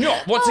 Yeah, no,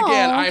 once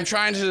again, I'm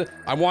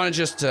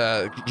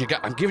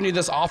giving you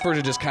this offer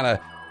to just kind of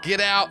get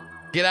out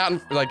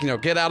and like,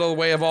 get out of the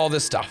way of all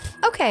this stuff.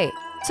 Okay,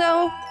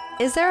 so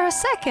is there a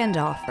second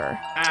offer?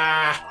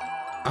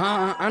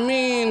 I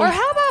mean... Or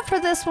how about for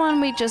this one,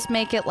 we just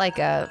make it like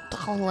a,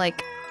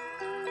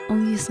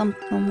 only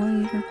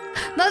something later.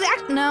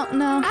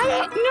 No.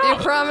 You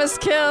promised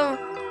Kim.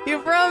 You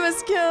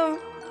promised Kim.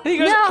 He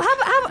goes, no, how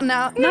about,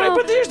 no. Yeah,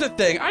 but here's the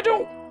thing.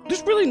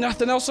 There's really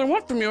nothing else I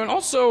want from you. And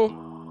also,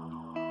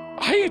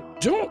 I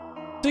don't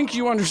think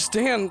you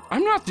understand.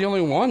 I'm not the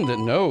only one that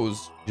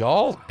knows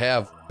y'all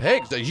have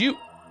pegs.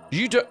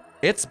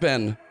 It's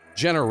been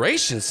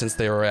generations since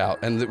they were out,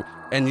 and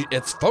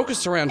it's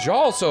focused around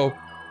y'all, so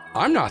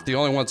I'm not the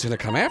only one that's gonna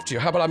come after you.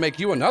 How about I make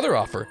you another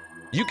offer?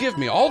 You give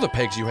me all the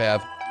pegs you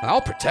have, and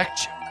I'll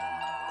protect you.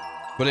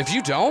 But if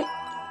you don't,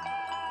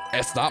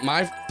 it's not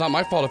my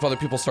fault if other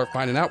people start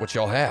finding out what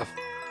y'all have.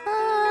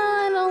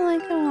 I don't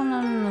like it.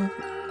 No.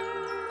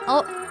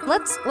 Oh,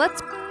 let's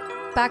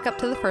back up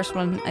to the first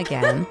one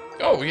again.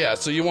 Oh yeah,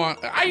 so you want?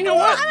 You know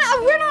what?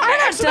 We're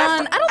not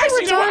done. I don't think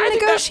we're done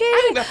negotiating.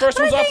 I think that first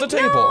one's off the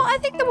table. No, I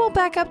think that we'll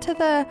back up to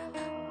the.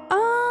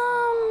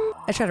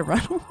 I try to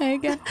run away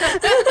again.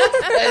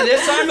 And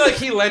this time, like,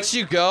 he lets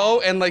you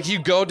go, and like you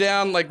go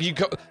down, like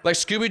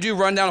Scooby-Doo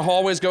run down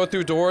hallways, go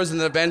through doors, and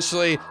then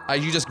eventually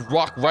you just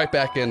walk right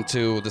back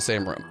into the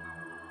same room.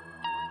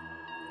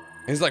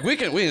 And he's like, we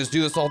can just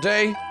do this all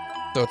day,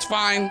 so it's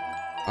fine.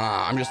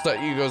 I'm just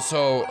letting you go.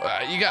 So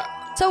you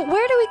got. So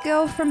where do we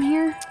go from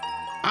here?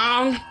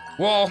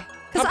 Well.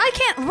 Because I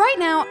can't right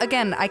now.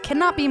 Again, I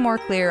cannot be more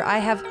clear. I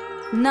have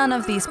none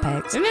of these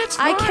pegs. And that's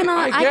fine.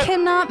 I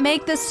cannot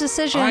make this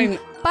decision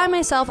by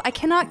myself. I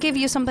cannot give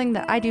you something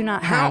that I do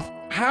not have.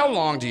 How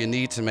long do you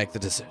need to make the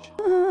decision?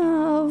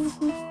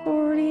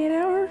 48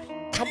 hours.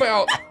 How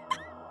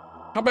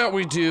about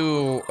we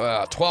do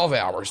 12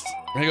 hours?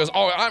 And he goes,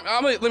 oh,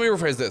 let me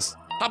rephrase this.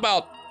 How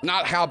about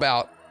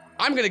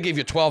I'm gonna give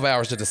you 12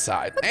 hours to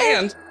decide. Okay.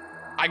 And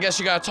I guess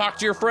you gotta talk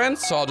to your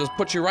friends, so I'll just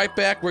put you right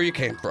back where you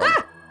came from.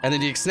 And then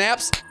he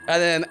snaps,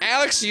 and then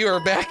Alex, you are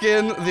back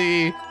in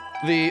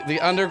the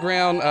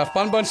underground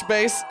Fun Bunch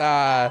base,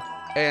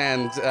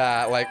 and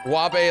like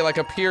Wabe like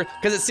appeared,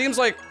 because it seems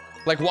like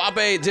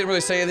Wabe didn't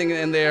really say anything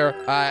in there,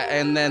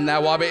 and then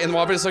now Wabe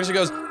just looks and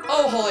goes,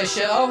 oh holy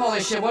shit,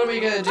 what are we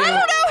gonna do? I don't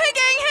know, hey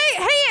gang,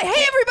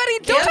 hey everybody,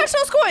 don't touch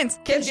those coins.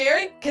 Ken,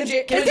 Jerry? Ken,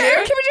 Jerry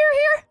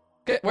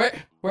here?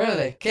 Where are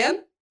they?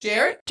 Ken?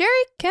 Jerry,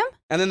 Kim?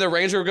 And then the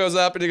ranger goes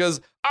up and he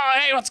goes, oh,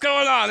 hey, what's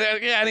going on?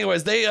 Yeah,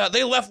 anyways,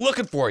 they left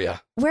looking for you.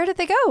 Where did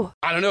they go?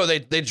 I don't know.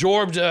 They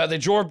jorbed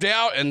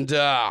out, and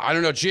I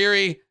don't know,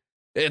 Jerry.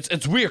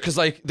 It's weird because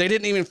like they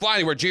didn't even fly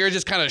anywhere. Jerry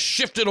just kind of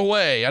shifted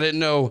away. I didn't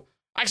know.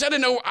 Actually, I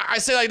didn't know. I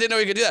said I didn't know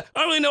you could do that.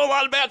 I don't really know a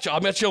lot about you. I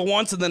met you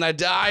once, and then I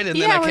died, and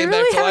then I came back to life. Yeah, we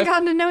really haven't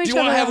gotten to know each other. Do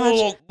you want to have a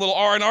little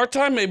R&R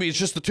time? Maybe it's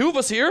just the two of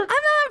us here. I'm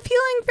not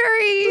feeling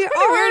very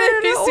weird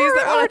if he sees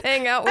that want to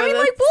hang out with us. I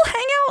mean, like, we'll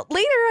hang out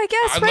later, I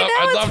guess.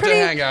 I'd love to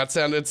hang out.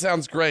 It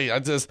sounds great.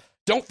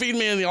 Don't feed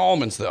me any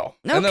almonds, though.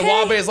 Okay. And then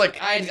Wabe's like,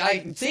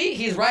 I see.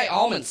 He's right.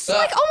 Almonds suck.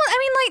 Like almost, I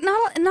mean,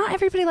 like not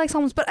everybody likes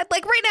almonds, but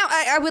like right now,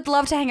 I would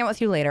love to hang out with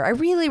you later. I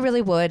really,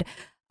 really would.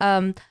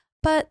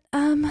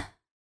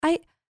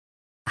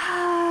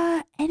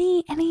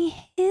 Any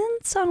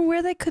hints on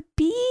where they could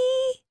be?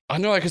 I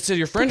know, like I said,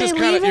 your friend Did just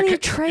they kind of leave any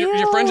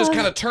your friend just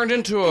trail? kind of turned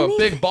into a big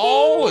Anything?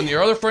 ball, and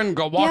your other friend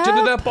walked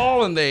into Yep. that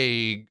ball, and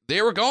they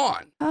were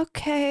gone.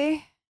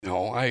 Okay.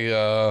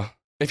 No,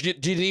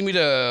 do you need me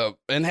to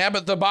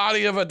inhabit the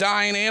body of a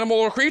dying animal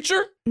or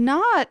creature?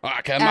 Not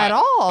Okay, at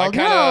all.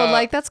 No,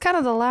 like that's kind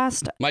of the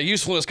last. my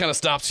usefulness kind of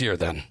stops here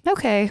then.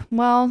 Okay.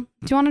 Well, do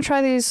you want to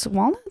try these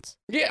walnuts?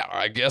 Yeah,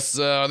 I guess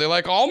they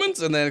like almonds,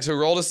 and then so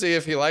roll to see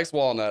if he likes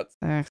walnuts.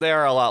 They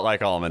are a lot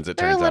like almonds, it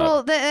They're a turns little.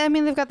 out. I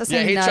mean, they've got the Yeah,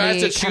 same he nutty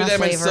tries to chew kind of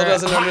them and still flavor.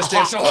 doesn't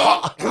understand.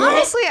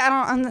 Honestly,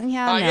 I don't.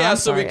 Yeah. No, Yeah, I'm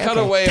so we sorry. cut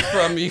Okay. away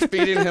from you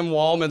feeding him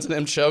almonds and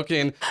him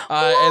choking,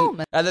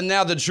 and then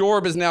now the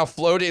Jorb is now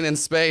floating in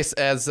space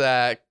as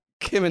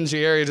Kim and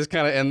Jerry just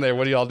kind of in there.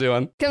 What are y'all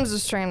doing? Kim's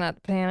just trying not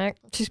to panic.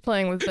 She's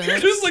playing with You're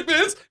Vince. just like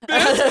this.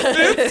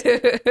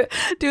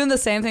 Doing the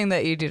same thing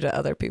that you do to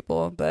other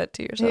people, but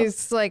to yourself.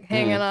 He's like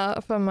hanging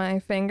off of my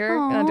finger,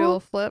 and I do a Aw. little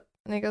flip,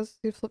 and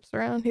he flips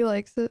around. He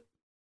likes it.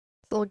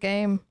 It's a little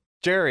game.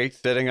 Jerry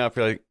sitting up,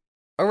 you're like,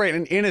 all right,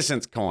 an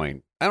innocence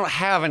coin. I don't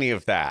have any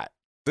of that.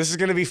 This is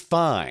going to be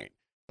fine.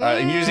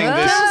 I'm using Kim's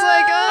this.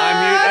 like, I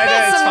know,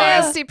 I've it's some fine.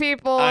 nasty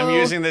people. I'm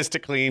using this to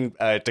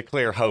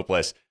clear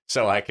hopeless,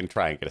 so I can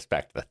try and get us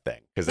back to the thing,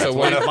 because that's So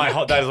one what- of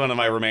my that is one of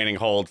my remaining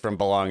hold from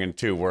Belong in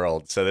Two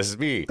Worlds. So this is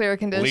me Clear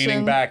condition.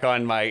 leaning back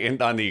on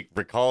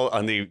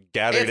the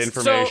gathered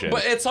information.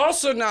 But it's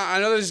also not. I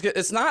know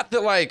it's not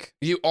that like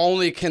it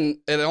only can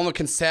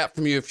sap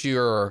from you if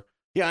you're.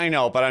 Yeah, I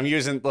know, but I'm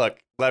using. Look,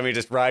 let me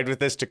just ride with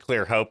this to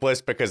clear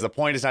hopeless, because the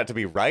point is not to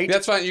be right.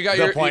 That's fine. You got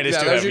The your. point is yeah,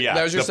 to that was have, your,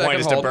 that was your the point second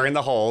is hold. to burn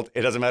the hold.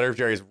 It doesn't matter if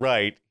Jerry's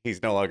right;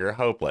 he's no longer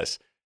hopeless,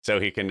 so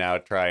he can now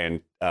try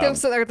and.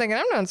 Kim's sitting there thinking,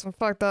 I'm knowing some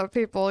fucked up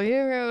people.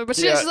 But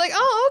she's Yeah. just like,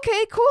 oh,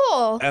 okay,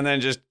 cool. And then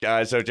just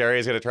so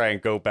Jerry's gonna try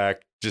and go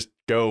back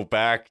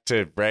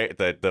to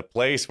the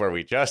place where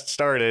we just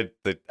started,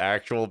 the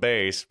actual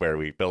base where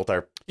we built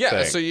our Yeah.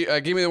 thing. So you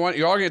give me the one.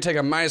 You're all going to take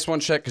a -1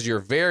 check because you're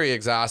very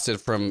exhausted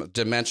from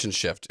dimension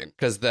shifting.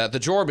 Because the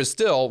Jorb is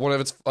still one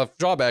of its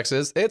drawbacks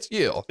is it's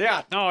you.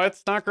 Yeah, no,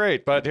 it's not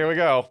great, but here we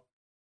go.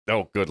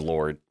 Oh, good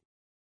lord.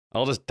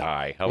 I'll just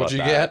die. How What'd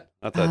about you that? get?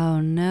 That's Oh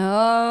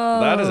no.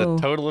 that is a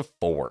total of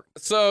 4.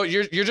 So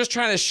you're just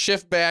trying to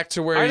shift back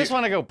to where I just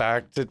want to go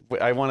back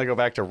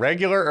to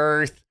regular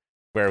Earth,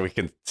 where we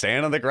can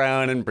stand on the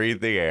ground and breathe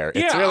the air.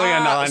 It's Yeah,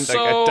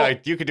 really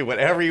you can do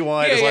whatever you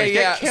want as long as you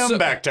get Kim So-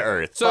 back to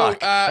Earth. So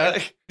Fuck. you're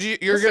Let's see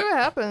going. what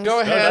happens. Go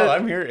ahead. No,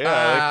 I'm here.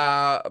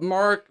 Yeah.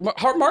 Mark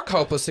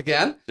Hopeless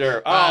again.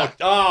 Sure. uh,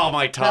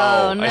 My toe.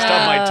 Oh, I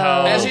stubbed my no.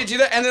 toe. As you do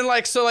that, and then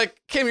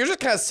Kim, you're just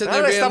kind of sitting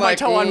How there did I being stub my like,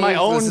 toe on my "Ooh,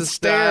 own this is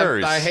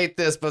stairs?" I hate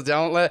this, but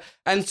don't let.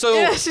 And so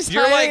Yeah, she's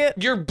you're hiding like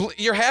it.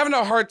 you're having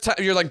a hard time.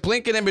 You're like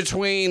blinking in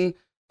between.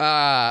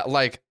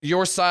 Like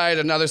your side,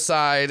 another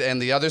side,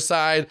 and the other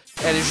side,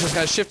 and you're just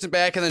kind of shifting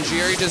back, and then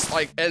Jerry just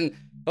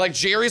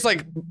Jerry's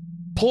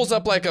pulls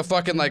up like a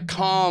fucking like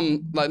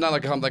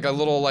a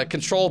little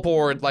control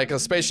board, like a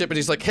spaceship, and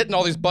he's like hitting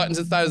all these buttons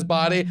inside his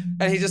body,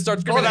 and he just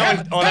starts screaming,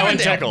 that one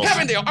tickles.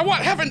 Heavendale, I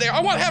want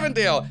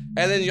Heavendale,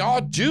 and then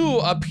y'all do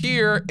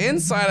appear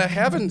inside of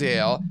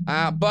Heavendale,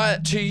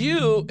 but to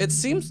you, it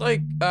seems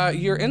like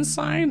you're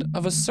inside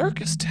of a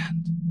circus tent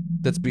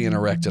that's being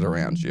erected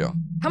around you.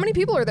 How many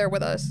people are there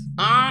with us? It,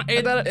 I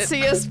bet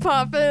see us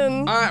pop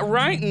in.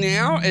 right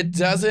now, it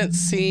doesn't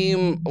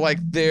seem like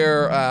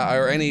there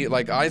are any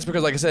audience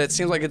because, like I said, it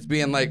seems like it's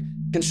being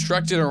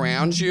constructed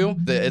around you.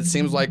 It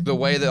seems like the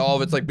way that all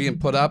of it's being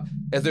put up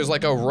is there's a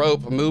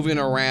rope moving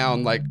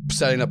around,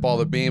 setting up all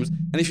the beams.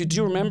 And if you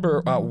do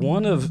remember,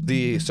 one of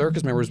the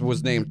circus members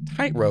was named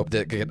Tightrope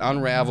that could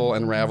unravel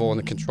and ravel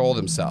and control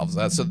themselves.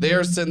 So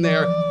they're sitting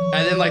there,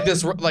 and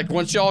then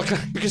once y'all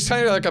you just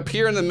kind of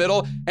appear in the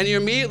middle, and you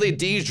immediately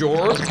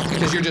de-jor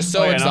because you're just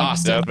so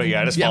exhausted. But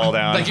yeah, I just fall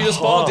down. You just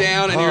fall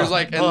down, and you're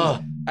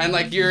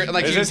you're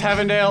Is this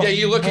Heavendale? Yeah,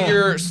 you look at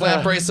your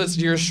slap bracelets,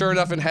 you're sure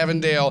enough in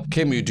Heavendale.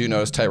 Kim, you do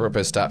notice Tightrope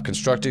has stopped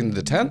constructing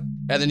the tent,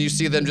 and then you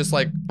see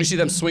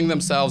them swing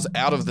themselves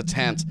out of the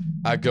tent,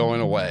 going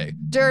away.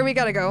 Jerry, we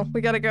gotta go.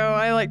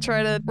 I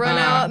try to run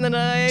out, and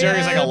then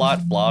Jerry's a lot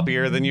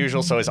floppier than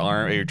usual, so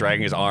you're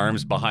dragging his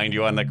arms behind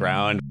you on the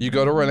ground. You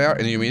go to run out,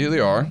 and you immediately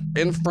are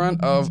in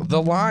front of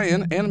the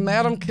Lion and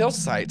Madame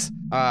Killsight.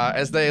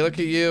 As they look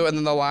at you, and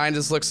then the Lion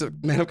just looks at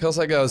Madame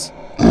Killsight, goes.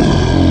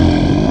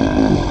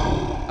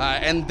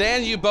 And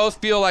then you both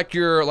feel like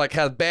you're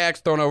have bags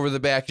thrown over the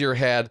back of your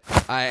head,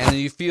 and then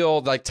you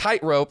feel like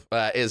Tightrope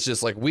is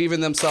just weaving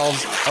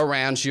themselves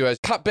around you.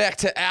 Cut back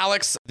to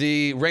Alex.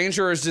 The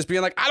ranger is just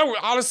being like,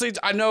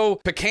 I know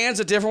Pecan's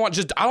a different one.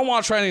 Just I don't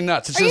want to try any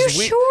nuts. It's Are you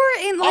just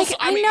sure? And Also,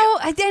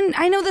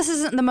 I know this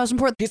isn't the most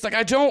important. He's like,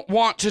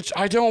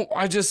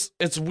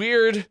 it's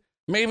weird.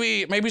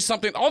 maybe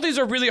something. All these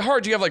are really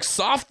hard. Do you have like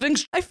soft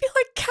things? I feel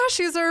like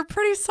cashews are a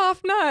pretty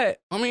soft nut.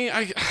 I mean,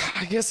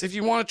 I guess if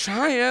you want to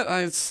try it,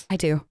 it's I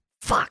do.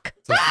 Fuck.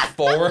 a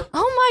 4.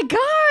 Oh my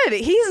God.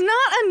 He's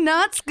not a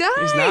nuts guy.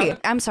 He's not.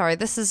 I'm sorry.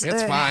 This is.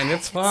 It's fine.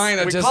 It's fine.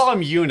 We call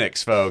him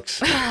Unix,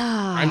 folks.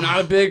 I'm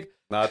not a big.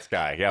 Nuts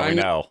guy. Yeah, we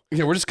know.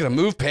 Yeah, we're just gonna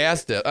move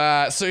past it.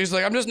 So he's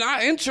like, I'm just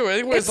not into it.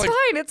 Anyways, It's like,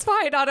 fine. It's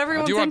fine. Not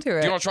everyone's do you want into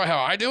it. to try how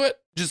I do it?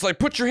 Just like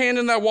put your hand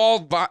in that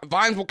wall.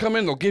 Vines will come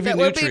in. They'll give That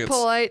you would be nutrients.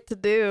 polite to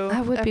do.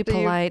 I would be after you,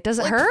 polite. Does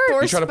it like, hurt? You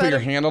force try to put fed your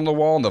it. hand on the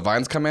wall and the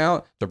vines come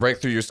out to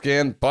break through your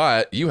skin,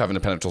 but you have an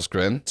impenetrable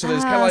skin. So they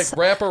just kind of like so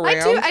wrap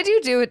around. I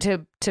do it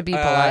to be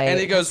polite. And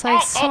he goes, It's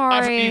like, I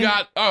sorry. you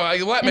got,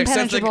 that makes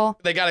sense. Impenetrable.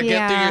 They got to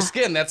get through Yeah. your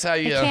skin. That's how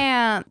you. I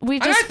can't. We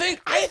And just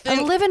I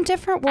think live in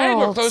different I think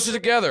we're worlds. closer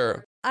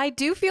together. I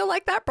do feel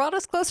like that brought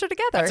us closer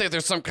together. I'd say if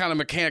there's some kind of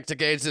mechanic to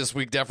gauge this,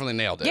 we definitely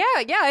nailed it.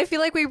 Yeah, I feel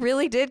like we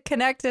really did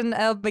connect in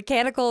a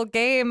mechanical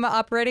game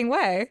operating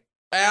way.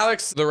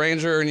 Alex, the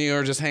ranger, and you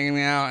are just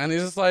hanging out, and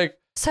he's just like,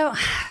 So,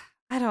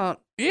 I don't.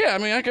 yeah, I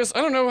mean, I guess,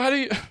 I don't know,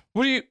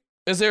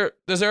 is there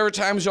ever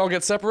times y'all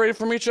get separated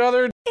from each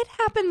other? It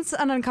happens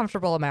an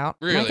uncomfortable amount.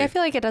 Like, Really? I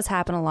feel like it does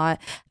happen a lot.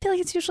 I feel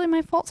like it's usually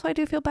my fault, so I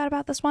do feel bad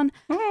about this one.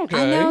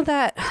 Okay. I know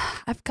that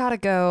I've got to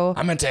go.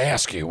 I meant to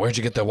ask you, where'd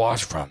you get the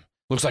watch from?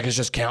 Looks like it's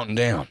just counting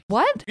down.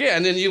 What? Yeah,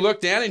 and then you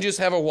look down and you just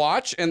have a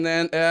watch, and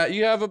then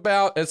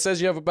it says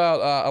you have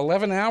about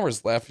 11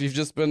 hours left. You've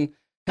just been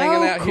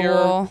hanging out cool.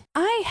 here.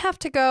 I have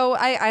to go.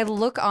 I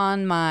look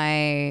on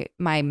my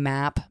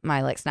map,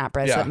 my like Snap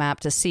Bracelet Yeah. map,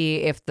 to see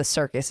if the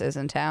circus is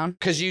in town.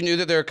 Because you knew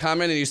that they were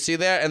coming, and you see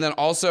that, and then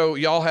also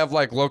y'all have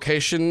like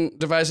location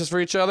devices for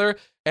each other,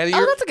 and Oh,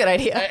 you're, that's a good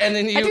idea. and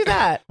then you I do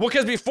that. Well,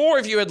 because before,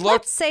 if you had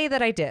looked, Let's say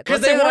that I did.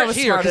 because Let's they say that I weren't was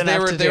here, smart because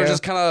enough to they were do.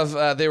 just kind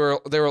of they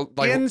were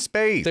like In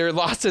space. they were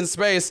lost in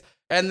space.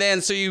 And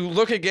then so you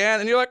look again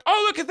and you're like,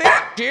 oh, look at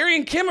that. Jerry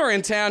and Kim are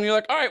in town. You're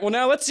like, all right, well,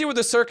 now let's see where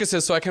the circus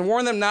is so I can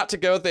warn them not to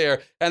go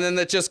there. And then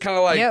that just kind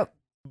of like Yep.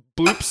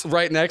 bloops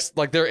right next,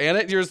 like they're in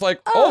it. You're just like,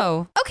 oh. Oh,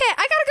 okay.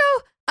 I gotta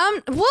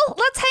go. Well,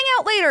 let's hang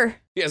out later.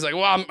 Yeah, it's like,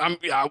 well, I'm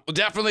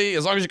definitely,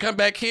 as long as you come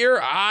back here,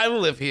 I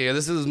live here.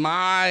 This is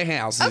my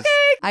house. Okay.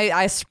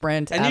 I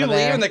sprint And out you of leave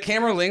there. and the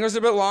camera lingers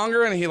a bit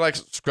longer and he like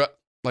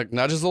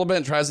nudges a little bit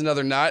and tries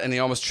another nut and he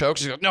almost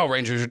chokes. He goes, no,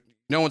 Ranger,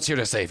 no one's here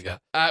to save you.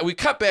 We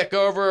cut back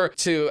over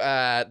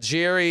to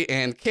Jerry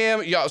and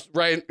Kim.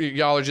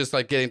 Y'all are just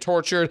like getting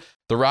tortured.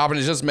 The Robin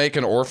is just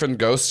making orphan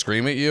ghosts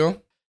scream at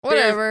you.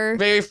 Whatever.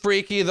 Very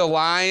freaky. The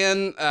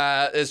lion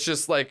is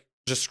just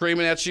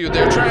screaming at you.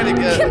 They're trying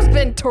to get. Kim's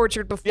been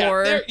tortured Yeah,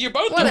 before. you're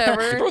both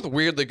Whatever. You're both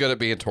weirdly good at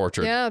being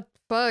tortured. Yeah,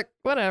 fuck.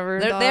 Whatever.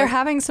 They're dog.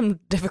 having some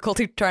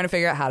difficulty trying to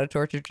figure out how to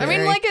torture I Jerry.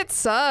 mean, like, it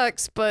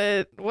sucks,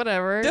 but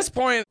whatever. At this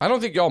point, I don't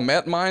think y'all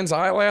met Mind's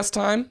Eye last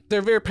time.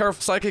 They're very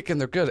powerful psychic and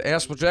they're good at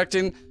astral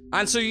projecting.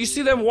 And so you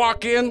see them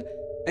walk in,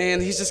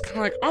 and he's just kind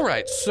of like, all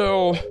right,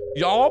 so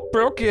y'all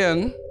broke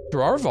in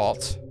through our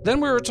vault.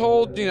 Then we were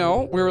told, we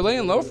were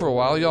laying low for a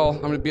while. Y'all,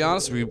 I'm gonna be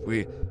honest, we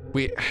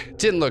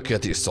didn't look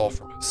good that you stole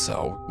from us.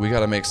 So we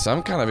gotta make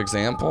some kind of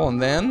example.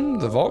 And then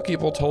the vault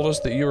people told us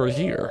that you were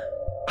here.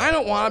 I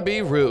don't want to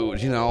be rude,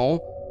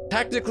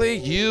 Technically,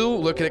 you,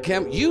 looking at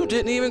Kim, you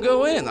didn't even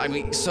go in. I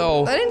mean,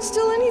 so... I didn't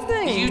steal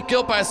anything. You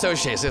guilt by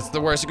association. It's the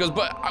worst. He goes,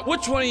 but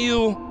which one of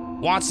you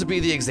wants to be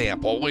the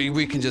example?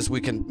 We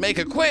can make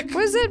it quick.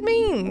 What does that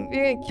mean?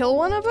 You're gonna kill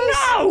one of us?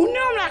 No,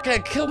 I'm not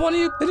gonna kill one of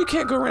you. Then you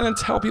can't go around and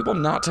tell people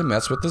not to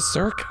mess with the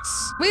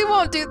circus. We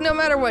won't do. No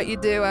matter what you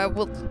do, I'm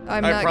I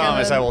not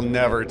promise gonna. I will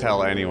never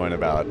tell anyone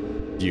about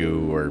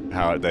you or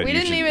how that We you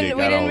didn't should even. think.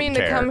 We I didn't don't mean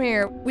care. to come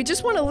here. We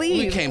just want to We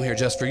leave. came here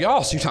just for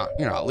y'all, so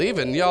you're not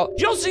leaving. You're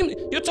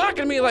talking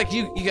to me like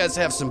you guys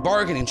have some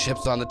bargaining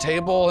chips on the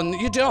table, and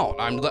you don't.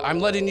 I'm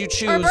letting you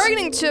choose. Our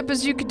bargaining chip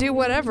is you could do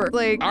whatever.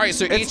 Like, All right,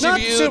 so It's each not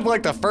of you. super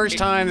like the first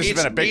time. This has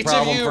been a big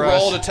problem Each of you for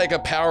roll us. to take a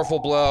powerful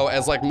blow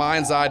as like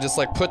Mind's Eye just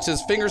like puts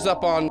his fingers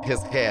up on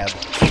his head.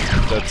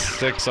 That's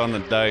 6 on the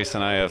dice,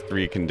 and I have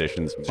 3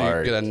 conditions So you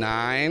marked. get a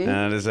 9.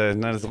 That is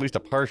at least a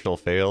partial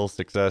fail.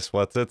 Success.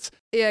 What's it?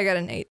 yeah, I got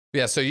an 8.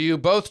 Yeah, so you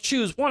both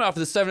choose one off of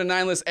the 7 to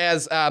 9 list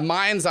as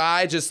Mind's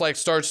Eye just like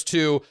starts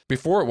to,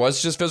 before it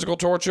was just physical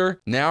torture,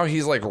 now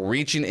he's like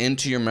reaching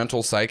into your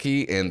mental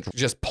psyche and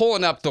just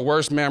pulling up the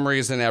worst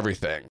memories and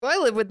everything. Well,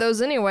 I live with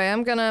those anyway.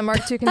 I'm gonna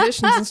mark 2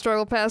 conditions and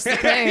struggle past the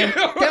pain.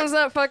 Kim's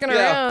not fucking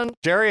Yeah. around.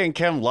 Jerry and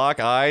Kim lock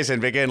eyes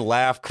and begin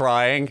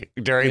crying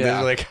during Yeah.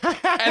 the like.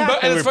 And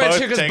it's we funny too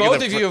because taking both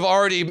the of you have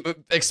already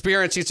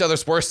experienced each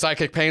other's worst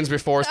psychic pains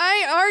before.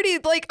 I already,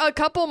 like, a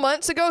couple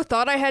months ago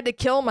thought I had to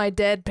kill my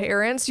dead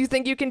parents. You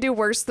think you can do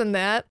worse than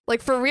that?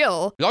 Like, for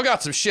real? Y'all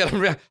got some shit.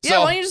 Yeah,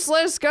 why don't you just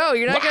let us go?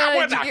 You're not Well, gonna.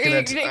 we're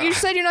not gonna- you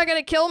said you're not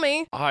gonna kill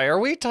me. Hi, are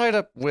we tied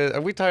up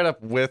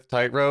with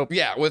tightrope?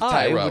 Yeah, with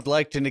I tightrope. would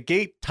like to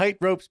negate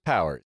tightrope's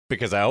powers.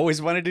 because I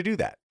always wanted to do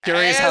that.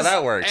 Curious how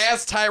that works.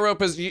 As tie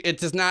rope is, it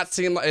does not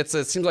seem like it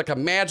seems like a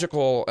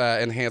magical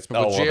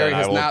enhancement, which well, Jerry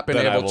has not been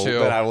able to.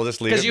 Then I will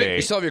just leave it Because be.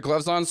 you still have your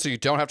gloves on, so you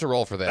don't have to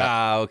roll for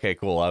that. Okay,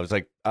 cool. I was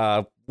like,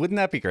 wouldn't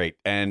that be great?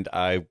 And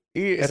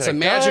It's a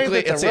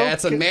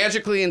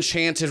magically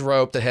enchanted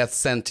rope that has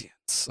sentience.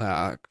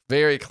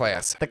 Very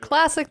classic. The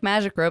classic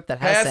magic rope that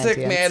has Classic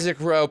sentience.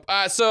 magic rope.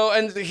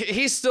 And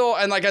he's still,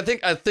 and like I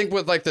think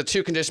with like the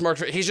 2 condition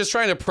marks, he's just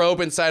trying to probe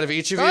inside of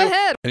each of you. Go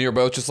ahead. And you're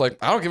both just like,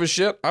 I don't give a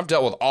shit. I've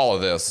dealt with all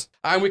of this.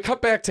 And we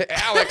cut back to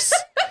Alex.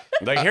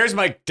 like, here's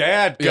my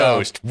dad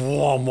ghost.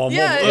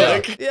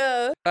 Yeah.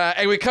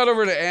 And we cut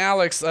over to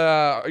Alex.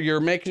 You're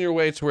making your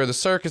way to where the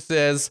circus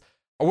is.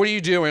 What are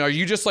you doing? Are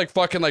you just like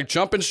fucking like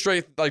jumping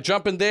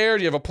there?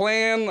 Do you have a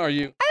plan? Are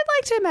you? I'd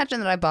like to imagine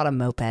that I bought a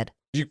moped.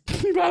 You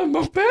bought a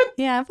moped?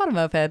 Yeah, I bought a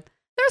moped.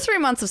 There were 3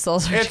 months of soul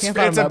searching.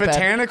 It's a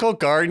botanical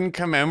garden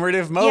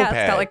commemorative moped.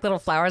 Yeah, it's got like little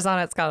flowers on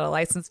it. It's got a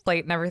license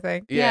plate and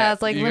everything. Yeah,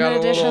 it's like you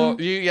limited got a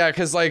edition.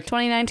 Because like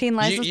 2019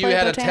 license you plate.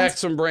 had a Botans.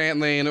 text from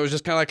Brantley, and it was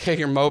just kind of like, hey,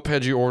 your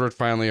moped you ordered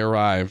finally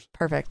arrived.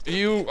 Perfect.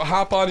 You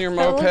hop on your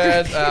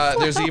That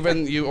moped.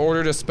 looked You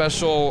ordered a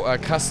special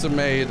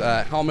custom-made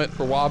helmet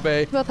for Wabe.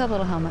 We both have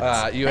little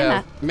helmets. You Hey,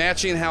 have Matt.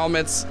 matching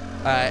helmets,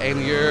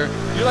 and you're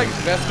like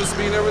Vespa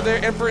speed over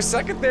there. And for a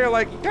second there,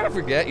 like you kind of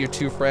forget your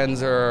 2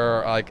 friends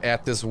are like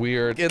at this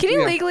weird. Can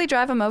you legally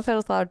drive a moped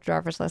without a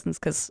driver's license?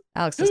 Because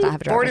Alex does not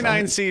have a driver's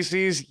 49 license.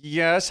 cc's,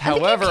 yes. I think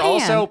you However, can.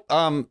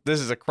 also, this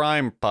is a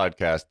crime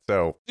podcast,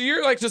 so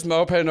You're like just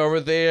mopeding over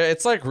there.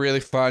 It's like really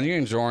fun. You're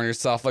enjoying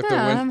yourself. Like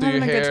Yeah, the wind I'm through your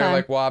having a good hair. time.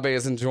 Like Wabe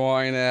is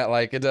enjoying it.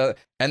 Like it does.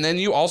 And then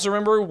you also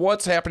remember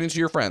what's happening to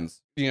your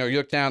friends. You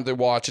look down at the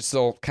watch. It's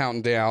still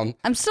counting down.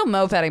 I'm still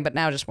mopeding, but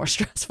now just more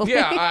stressful.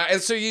 Yeah.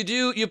 And so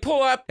you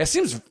pull up. It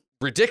seems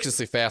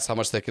ridiculously fast how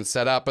much they can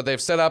set up, but they've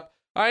set up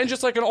in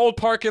just like an old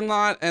parking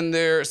lot, and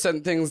they're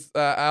setting things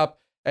up.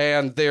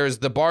 And there's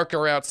the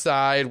barker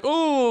outside.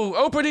 Ooh,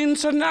 opening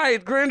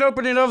tonight. Grand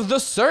opening of the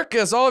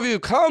circus. All of you,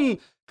 come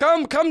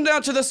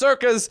down to the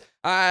circus.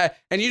 And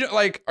you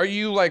like, are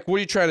you like, what are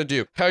you trying to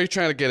do? How are you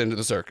trying to get into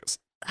the circus?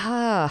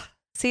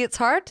 See, it's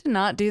hard to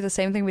not do the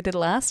same thing we did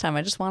last time.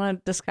 I just want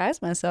to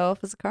disguise myself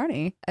as a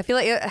carny. I feel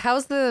like,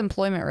 how's the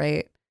employment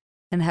rate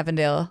in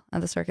Heavendale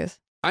at the circus?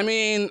 I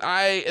mean,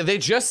 they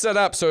just set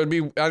up, so it'd be,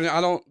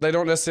 they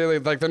don't necessarily,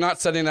 like, they're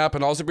not setting up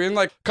and also being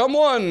like, come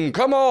one,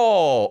 come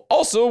all.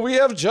 Also, we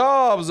have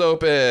jobs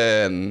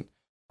open.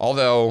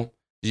 Although,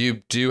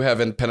 you do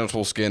have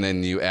impenetrable skin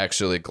and you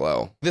actually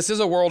glow. This is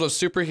a world of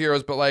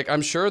superheroes, but like,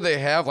 I'm sure they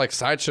have like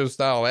sideshow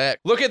style act.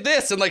 Look at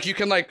this, and like, you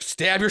can like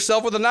stab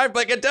yourself with a knife,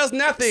 like it does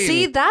nothing.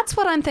 See, that's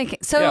what I'm thinking.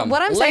 So Yeah.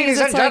 what I'm saying ladies is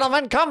and it's like,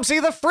 gentlemen, come see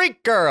the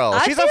freak girl.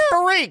 I She's a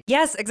freak.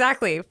 Yes,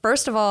 exactly.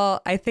 First of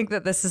all, I think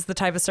that this is the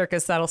type of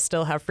circus that'll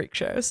still have freak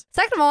shows.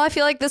 second of all, I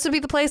feel like this would be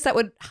the place that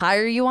would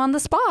hire you on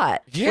the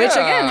spot. Yeah. Which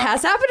again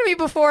has happened to me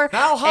before.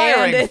 Now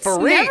hiring and it's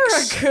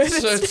freaks. never a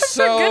good, it's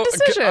never a good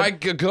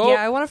decision.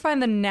 Yeah, I want to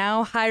find the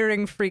now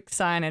hiring freak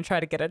sign and try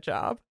to get a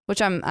job.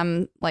 Which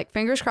I'm like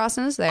fingers crossed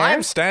is there.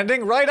 I'm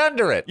standing right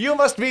under it. You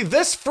must be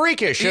this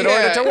freakish in Yeah.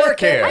 order to work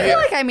here. I feel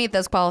like I meet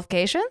those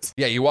qualifications.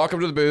 Yeah, you walk up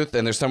to the booth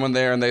and there's someone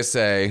there and they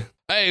say,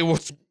 hey,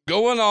 what's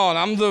going on?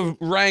 I'm the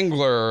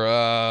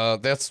Wrangler.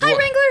 That's Hi, what,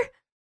 Wrangler.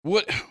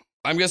 what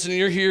I'm guessing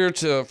you're here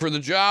for the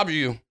job.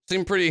 You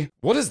seem pretty.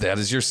 What is that?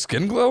 Is your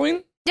skin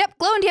glowing? Yep,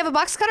 glowing. Do you have a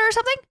box cutter or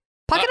something?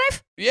 Pocket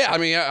knife? Yeah, I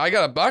mean, I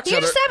got a box You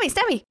can cutter. just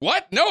stab me.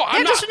 What? No, I'm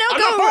Yeah, not. just no, I'm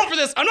go. not falling for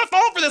this. I'm not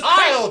falling for this.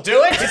 I'll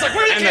do it. It's like,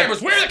 where are the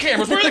cameras? Where are the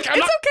cameras? Where are the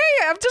cameras? It's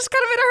okay. I'm just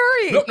kind of in a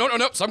hurry.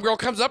 No. Some girl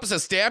comes up and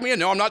says, stab me. And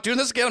no, I'm not doing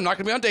this again. I'm not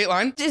going to be on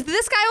Dateline.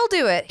 This guy will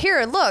do it.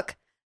 Here, look.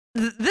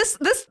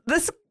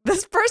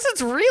 This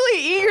person's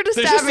really eager to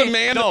There's stab just me. a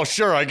man. No,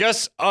 sure, I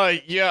guess.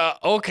 Yeah,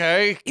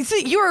 okay. You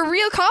see, you were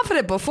real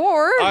confident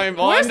before.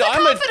 Where's the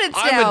confidence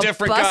now, I'm a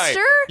different Buster?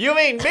 guy. You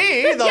mean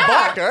me, the Yeah.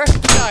 barker?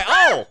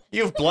 Oh,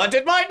 you've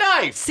blunted my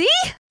knife. See?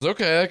 It's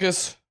okay, I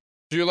guess.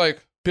 Do you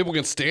like, people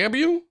can stab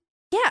you?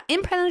 Yeah,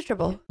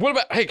 impenetrable. What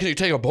about, hey, can you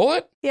take a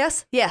bullet?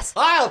 Yes.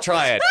 I'll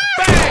try it.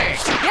 Bang!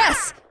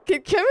 Yes.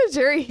 Can Kim and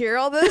Jerry hear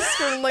all this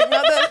from like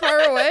not that far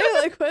away?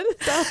 Like what is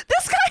that?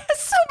 This guy has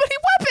so many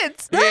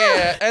weapons.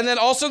 Yeah, and then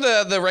also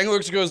the Wrangler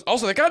goes,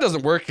 also, that guy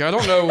doesn't work. I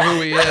don't know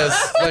who he is.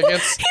 Like,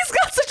 it's, He's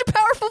got such a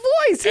powerful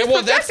voice. He's and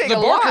well, that's the projecting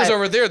a Barker's lot.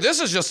 over there. This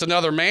is just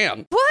another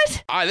man.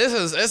 What? This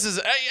is,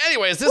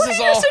 anyways, this What is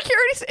are your all.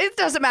 security? It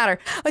doesn't matter.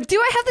 Do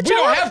I have the We job?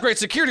 don't have great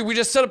security. We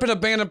just set up in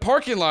abandoned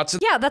parking lots.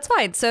 And Yeah, that's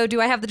fine. So do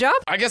I have the job?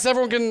 I guess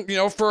everyone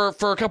can, for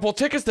a couple of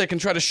tickets, they can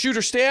try to shoot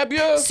or stab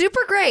you.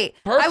 Super great.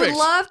 I would Perfect.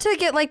 love to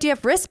get do you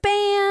have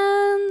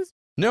wristbands?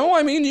 No,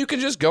 I mean, you can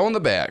just go in the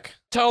back.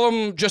 Tell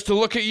them just to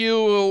look at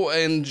you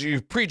and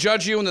you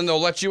prejudge you, and then they'll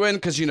let you in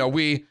because,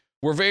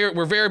 we're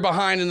very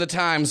behind in the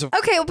times of.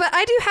 Okay, but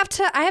I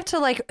have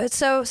to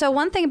so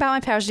one thing about my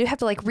powers, do you have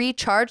to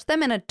recharge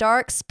them in a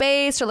dark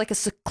space or a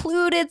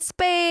secluded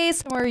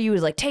space where you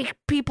would take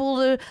people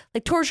to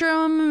torture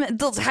them,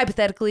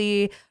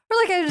 hypothetically, or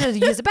I just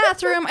use a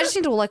bathroom. I just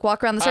need to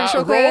walk around the circus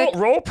real quick.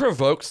 Roll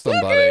provoke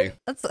somebody.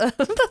 That's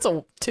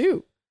a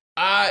 2.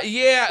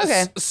 Yeah.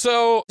 Okay.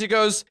 So he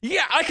goes,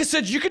 yeah, like I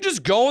said, you could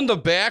just go in the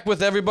back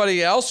with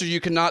everybody else, or you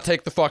cannot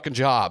take the fucking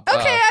job.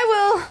 Okay, I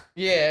will.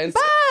 Yeah. And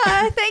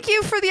Bye. Thank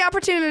you for the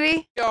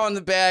opportunity. go in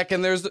the back,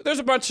 and there's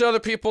a bunch of other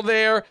people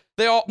there.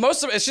 They all,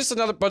 most of it's just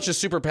another bunch of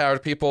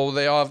superpowered people.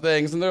 They all have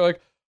things, and they're like,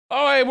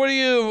 "Oh, hey, what are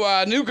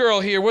you, new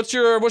girl here? What's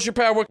your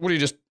power? What do you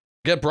just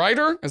get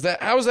brighter? What is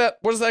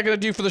that gonna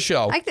do for the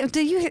show?"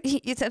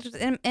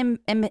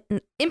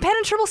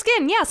 Impenetrable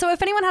skin. Yeah. So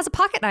if anyone has a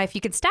pocket knife,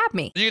 you could stab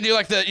me. You can do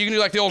like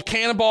the old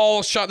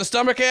cannonball shot in the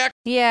stomach act.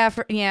 Yeah.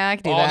 I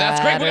could do that. Oh, that's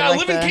great. We got a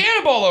living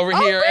cannonball over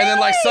here. And then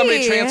like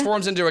somebody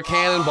transforms into a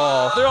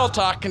cannonball. They're all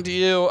talking to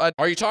you.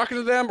 Are you talking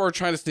to them or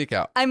trying to sneak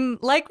out? I'm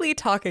likely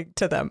talking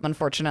to them.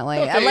 Unfortunately,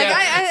 Okay, I'm like,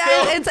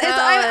 yeah.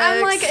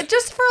 I'm like,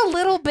 just for a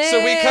little bit.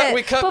 So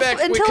we cut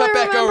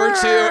back over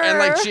to, and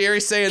like Jerry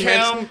saying,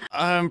 Kim,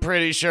 I'm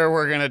pretty sure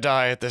we're gonna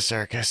die at the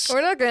circus.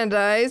 We're not gonna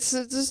die. It's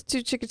just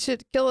too chicken shit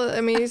to kill it.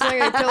 I mean, he's not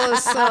gonna kill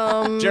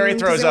us. Jerry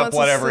 'cause throws he up wants us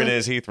whatever to- it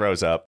is he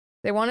throws up.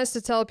 They want us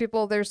to tell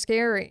people they're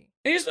scary.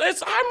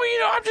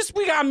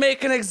 we gotta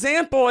make an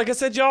example. Like I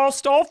said, y'all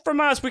stole from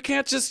us. We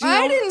can't just,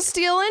 I didn't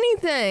steal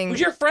anything.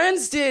 Your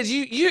friends did.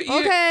 You.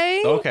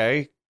 Okay.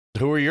 Okay,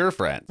 who are your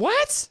friends?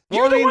 What? Well,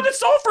 You're I the mean- one that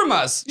stole from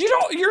us.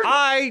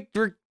 I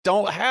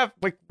don't have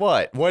like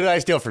what? What did I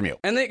steal from you?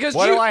 And because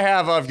What do I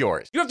have of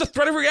yours? You have the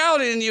threat of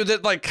reality in you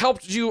that like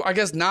helped you, I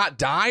guess, not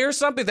die or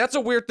something. That's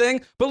a weird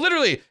thing. But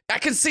literally, I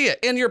can see it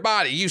in your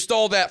body. You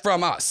stole that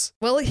from us.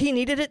 Well, he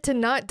needed it to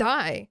not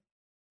die.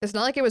 It's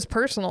not like it was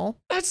personal.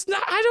 That's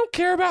not, I don't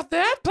care about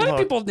that. Plenty of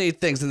Look. people need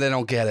things and they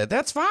don't get it.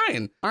 That's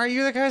fine. Aren't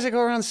you the guys that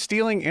go around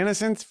stealing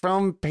innocence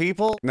from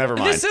people? Never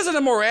mind. This isn't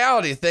a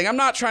morality thing. I'm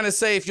not trying to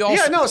say if y'all.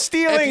 Yeah, no,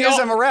 stealing if is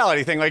y'all- a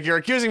morality thing. Like, you're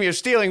accusing me of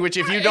stealing, which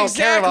if you don't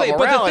Exactly, care about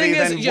but the morality,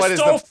 thing is, then you what is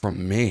stole the...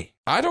 from me.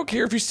 I don't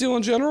care if you steal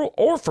in general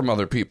or from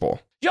other people.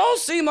 Y'all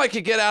seem like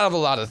you get out of a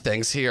lot of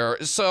things here.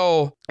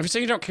 So if you say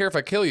you don't care if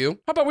I kill you,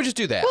 how about we just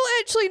do that? Well,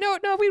 actually, no,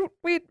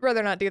 we'd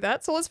rather not do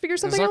that. So let's figure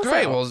It's something like, else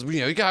great. out. Well,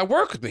 you gotta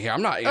work with me here.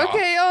 I'm not.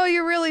 Okay. Oh,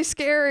 you're really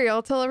scary.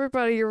 I'll tell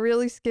everybody you're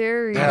really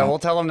scary. Yeah, we'll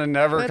tell them to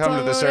never We'll come tell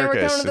to the them to never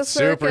circus. come to the It's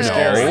super circus.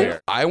 scary No,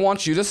 here. I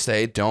want you to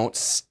say don't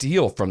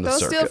steal from the Don't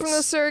circus. steal from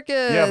the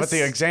circus. Yeah, but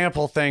the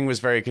example thing was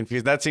very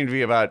confusing. That seemed to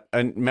be about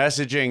a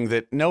messaging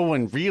that no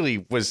one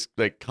really was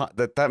like.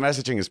 That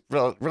messaging is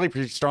really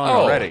pretty strong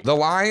already. The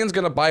lion's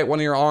gonna bite one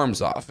of your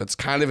arms off. It's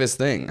kind of his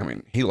thing. I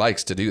mean, he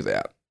likes to do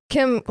that.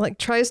 Kim like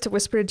tries to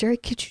whisper to Jerry,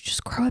 "Could you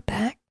just grow it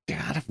back?" God,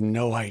 I have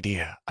no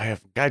idea. I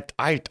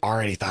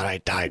already thought I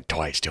died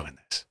twice doing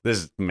this. This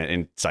is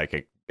in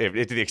psychic. If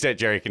to the extent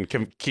Jerry can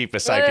keep a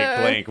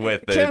psychic link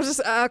with the. Kim's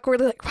just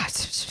awkwardly like,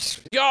 "What?"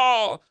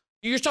 Y'all,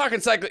 you're talking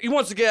psychic. You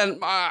once again.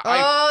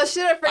 Oh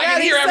shit! I forgot. I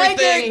can hear he's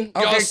psychic. everything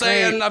y'all Okay,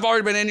 saying. great. I've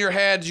already been in your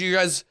head. You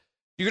guys,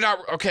 you're not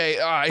okay.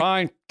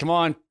 Fine, come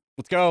on,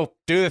 let's go,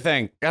 do the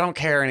thing. I don't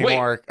care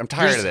anymore. I'm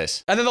tired of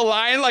this. And then the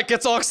lion like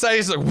gets all excited.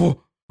 He's like,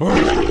 whoa.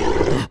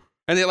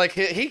 And then like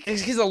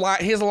he's a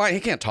lion. He has a lion.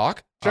 He can't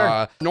talk.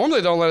 Sure. Normally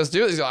they don't let us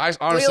do it. I Will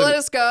honestly. you let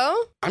us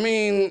go? I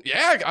mean,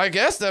 yeah, I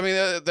guess. I mean,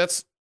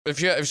 that's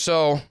if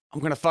so. I'm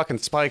gonna fucking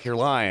spike your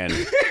lion.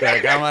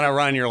 Like, I'm gonna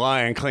run your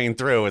lion clean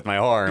through with my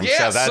arm.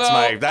 Yeah, so that's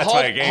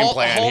my game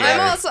plan hold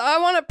here. I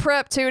want to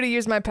prep too to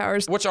use my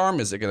powers. Which arm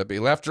is it gonna be?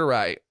 Left or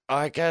right?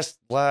 I guess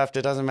left.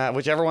 It doesn't matter.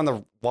 Whichever one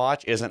the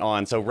watch isn't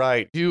on. So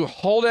right. You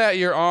hold out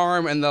your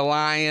arm, and the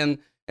lion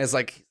is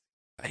like.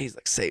 He's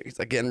like safe. He's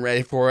like getting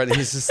ready for it. And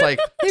he's just like,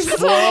 He's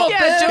slow. like,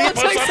 yeah, He don't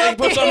puts take on, something.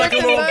 puts on like a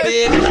little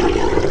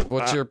bit.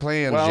 What's your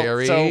plan, Well,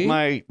 Jerry? so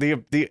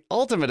the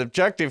ultimate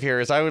objective here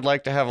is I would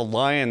like to have a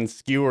lion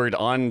skewered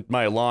on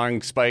my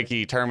long,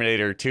 spiky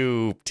Terminator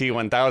 2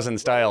 T1000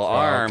 style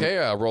arm. Okay,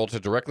 roll to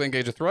directly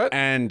engage a threat.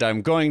 And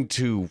I'm going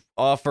to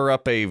offer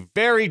up a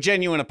very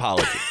genuine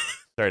apology.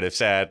 Sort of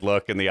sad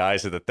look in the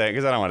eyes of the thing,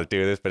 because I don't want to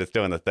do this, but it's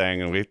doing the thing,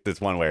 and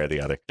it's one way or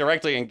the other.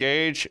 Directly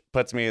engage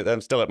puts me,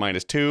 I'm still at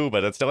 -2,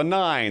 but it's still a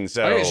 9,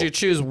 so... Okay, so you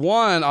choose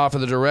one off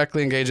of the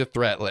directly engage a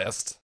threat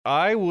list.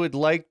 I would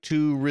like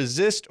to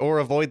resist or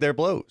avoid their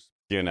blows.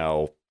 You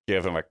know,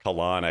 give him a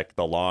colonic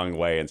the long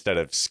way instead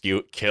of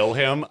kill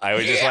him. I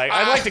would just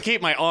I'd like to keep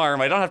my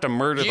arm. I don't have to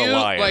murder the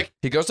lion. Like,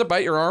 he goes to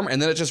bite your arm,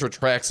 and then it just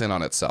retracts in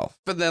on itself.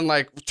 But then,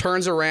 like,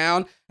 turns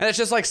around, and it's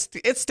just like,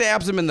 it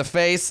stabs him in the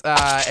face,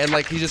 and,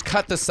 like, he just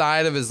cut the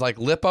side of his, like,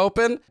 lip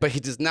open, but he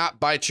does not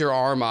bite your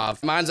arm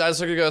off. Mind's Eye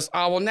Sucker goes,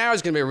 oh, well, now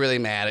he's going to be really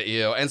mad at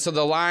you. And so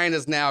the lion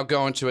is now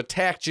going to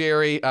attack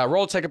Jerry,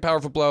 roll to take a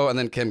powerful blow, and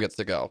then Kim gets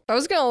to go. I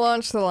was gonna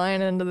launch the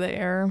lion into the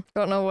air.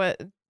 Don't know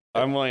what.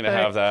 I'm willing to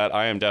have that.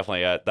 I am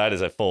definitely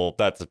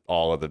that's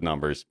all of the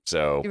numbers.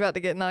 So You about to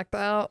get knocked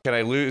out? can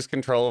I lose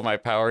control of my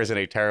powers in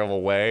a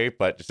terrible way?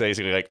 But just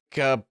basically like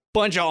a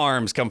bunch of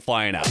arms come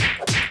flying out.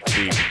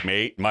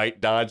 He might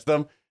dodge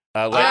them.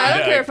 I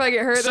don't care if I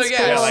get hurt. So, That's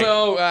yeah,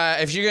 cool. so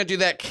if you're going to do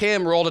that,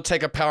 Kim, roll to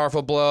take a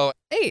powerful blow.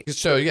 8.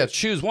 So, yeah,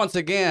 choose once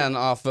again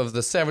off of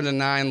the 7 to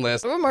 9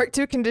 list. I'm gonna mark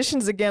 2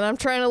 conditions again. I'm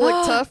trying to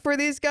look tough for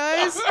these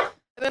guys.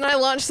 And then I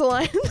launch the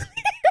lion.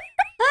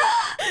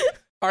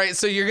 All right,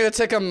 so you're gonna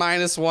take a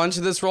 -1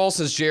 to this roll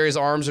since Jerry's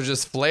arms are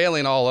just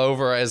flailing all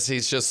over as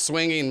he's just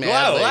swinging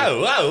madly.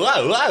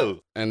 Whoa.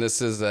 And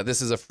this is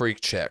a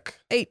freak check.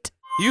 8.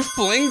 You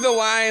fling the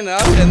line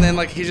up, and then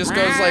like he just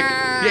goes like,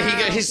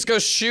 he just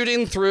goes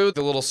shooting through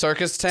the little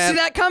circus tent.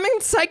 See that coming,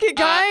 psychic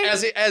guy? And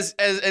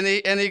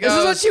he goes. This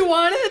is what you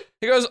wanted?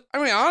 He goes, I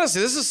mean, honestly,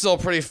 this is still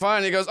pretty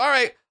fun. He goes, all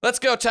right, let's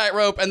go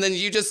tightrope. And then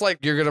you just like,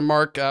 you're going to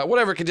mark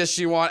whatever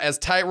condition you want as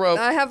tightrope.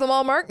 I have them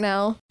all marked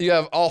now. You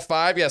have all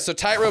 5? Yeah, so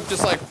tightrope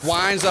just like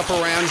winds up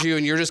around you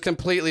and you're just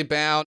completely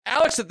bound.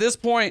 Alex, at this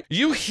point,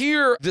 you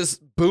hear this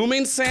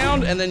booming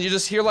sound and then you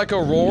just hear like a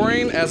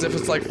roaring as if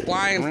it's like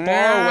flying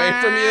far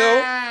away from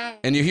you.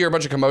 And you hear a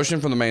bunch of commotion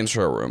from the main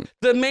showroom.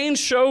 The main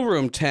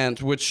showroom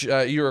tent, which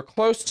you're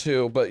close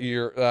to, but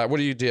you're, what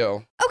do you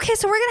do? Okay,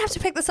 so we're gonna have to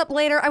pick this up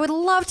later. I would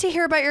love to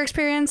hear about your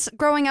experience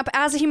growing up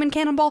as a human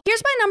cannonball.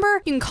 Here's my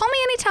number. You can call me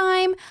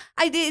anytime.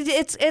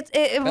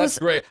 It was That's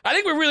great. I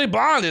think we really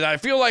bonded. I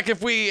feel like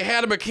if we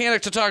had a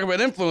mechanic to talk about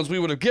influence, we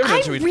would have given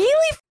it to each other.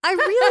 I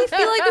really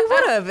feel like we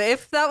would have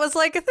if that was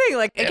like a thing.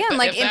 Like again, if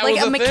like that like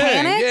was a a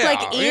mechanic, thing,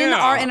 like in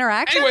our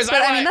interactions. Anyways,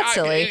 but I mean that's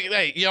silly.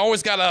 Hey, you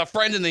always got a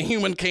friend in the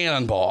human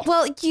cannonball.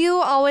 Well, you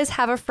always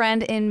have a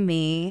friend in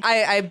me.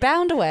 I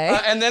bound away.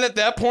 And then at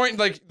that point,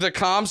 like the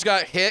comms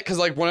got hit because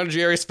like one of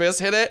Jerry's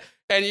fists hit it,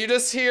 and you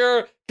just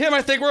hear him.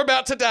 I think we're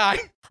about to die.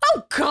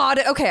 Oh God.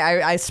 Okay,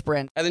 I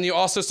sprint. And then you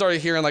also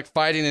started hearing like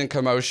fighting and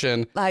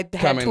commotion. I head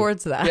coming.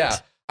 towards that. Yeah.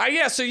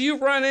 Yeah. So you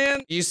run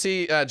in. You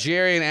see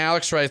Jerry and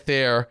Alex right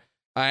there.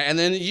 And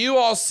then you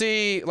all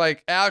see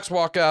like Alex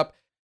walk up.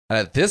 And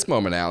at this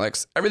moment,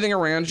 Alex, everything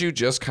around you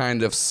just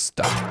kind of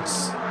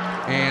stops.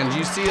 And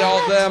you see all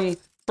of them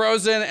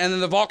frozen. And then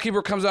the Vault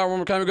Keeper comes out one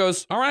more time and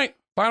goes, all right,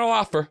 final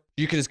offer.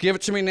 You can just give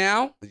it to me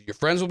now. Your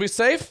friends will be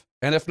safe.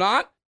 And if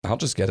not, I'll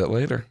just get it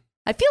later.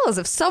 I feel as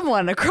if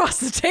someone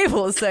across the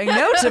table is saying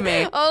no to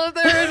me. All of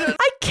their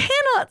I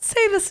cannot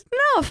say this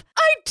enough.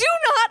 I do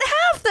not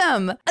have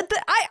them.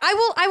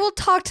 I will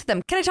talk to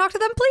them. Can I talk to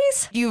them,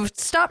 please? You've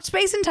stopped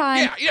space and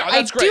time. Yeah,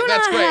 that's great.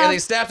 That's great. And he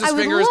snaps his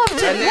fingers,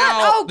 and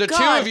now the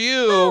two of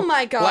you, oh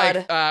my God,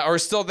 like, are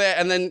still there.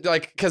 And then,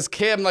 like, because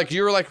Kim, like,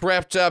 you were like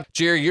wrapped up.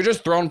 Jerry, you're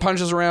just throwing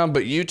punches around,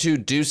 but you two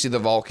do see the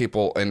Vault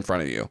Keeper in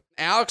front of you.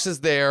 Alex is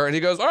there, and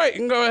he goes, all right, you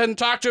can go ahead and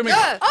talk to him.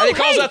 And he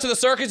calls out to the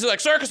circus. He's like,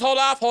 circus, hold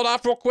off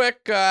real quick.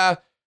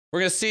 We're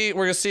gonna see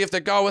if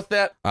they go with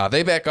that.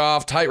 They back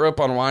off. Tightrope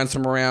unwinds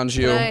from around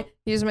you. Can I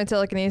use my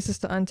telekinesis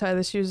to untie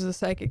the shoes of the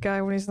psychic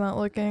guy when he's not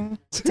looking?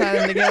 To tie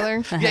them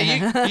together?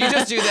 Yeah, you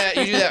just do that.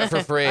 You do that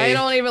for free. I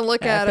don't even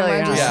look at him.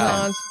 I just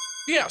nod.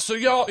 Yeah, so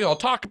y'all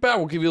talk about it.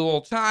 We'll give you a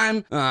little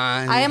time.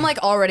 I am like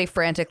already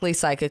frantically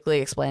psychically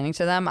explaining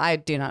to them. I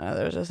do not know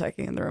there's a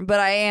psychic in the room,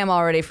 but I am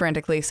already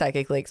frantically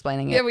psychically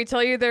explaining it. Yeah, we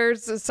tell you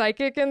there's a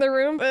psychic in the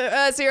room,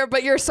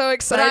 but you're so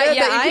excited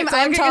that you keep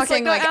I'm it's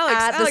talking like Alex,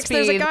 at the Alex, speed.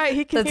 there's a guy,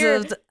 he can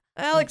hear.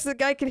 Alex, the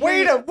guy can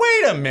hear.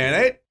 Wait a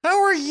minute.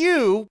 How are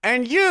you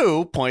and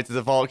you, point to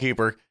the Vault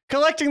Keeper,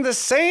 collecting the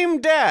same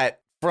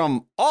debt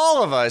from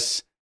all of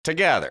us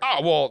together?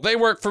 Oh, well, they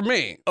work for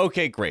me.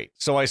 Okay, great.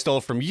 So I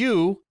stole from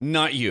you,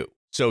 not you.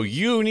 So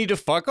you need to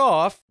fuck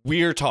off.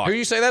 We're talking. Who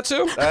you say that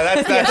to? That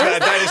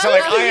is so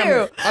like I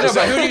am. I know,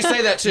 but who do you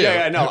say that to?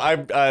 Yeah,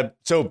 no.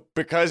 So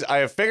because I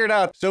have figured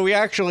out, so we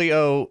actually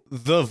owe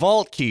the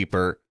Vault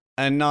Keeper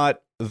and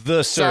not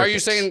the circus. So are you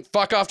saying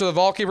fuck off to the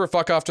Vault Keeper,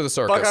 fuck off to the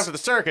circus? Fuck off to the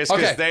circus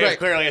because they have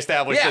clearly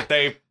established that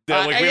they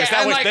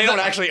don't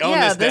actually own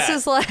this debt. This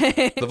is like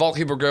the Vault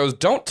Keeper goes,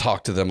 don't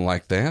talk to them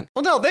like that.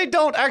 Well, no, they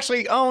don't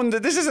actually own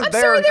this isn't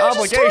their sorry, they were just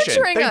obligation.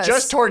 torturing They us.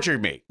 just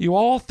tortured me. You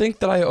all think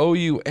that I owe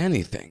you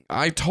anything.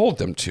 I told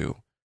them to.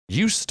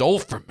 You stole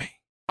from me.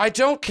 I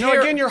don't care.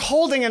 No, again, you're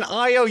holding an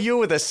IOU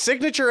with a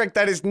signature.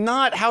 That is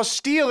not how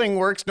stealing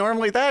works.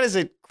 Normally, that is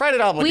a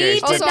credit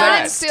obligation. Also, to I debt.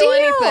 didn't steal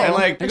anything. And,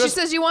 like, And he she goes-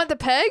 says, you want the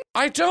peg?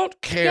 I don't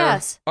care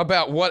Yes.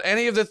 about what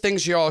any of the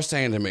things y'all are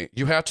saying to me.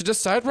 You have to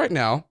decide right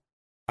now.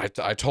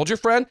 I told your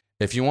friend,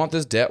 if you want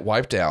this debt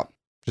wiped out,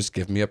 just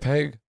give me a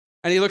peg.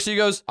 And he looks at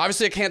you and goes,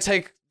 obviously I can't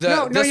take this you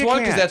one because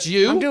can't. that's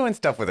you. I'm doing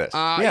stuff with this.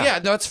 Yeah,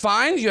 no, it's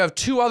fine. You have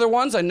 2 other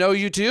ones. I know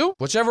you do.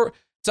 Whichever,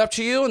 it's up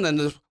to you. And then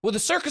the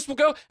circus will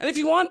go. And if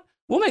you want,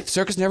 we'll make the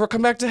circus never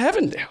come back to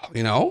Heavendale,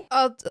 you know?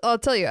 I'll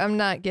tell you, I'm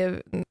not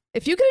giving.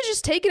 If you could have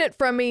just taken it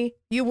from me,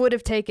 you would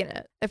have taken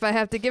it. If I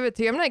have to give it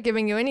to you, I'm not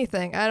giving you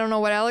anything. I don't know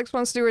what Alex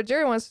wants to do or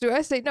Jerry wants to do.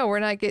 I say, no, we're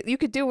not you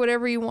could do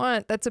whatever you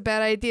want. That's a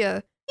bad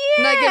idea.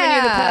 I'm not giving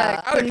you the peg.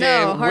 Out of No,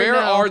 game, hard where no.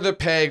 are the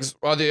pegs,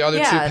 are the other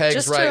 2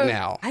 pegs right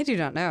now? I do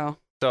not know.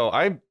 So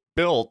I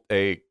built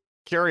a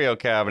curio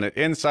cabinet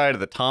inside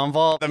of the Tom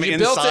Vault. I mean, You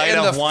built it inside in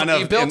of one of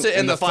you built it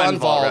in the fun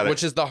vault, rather.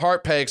 which is the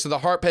heart peg, so the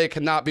heart peg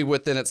cannot be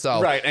within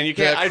itself. Right, and you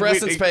can't. The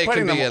Crescent's peg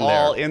putting can be them in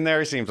all there. in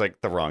there seems like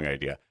the wrong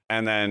idea.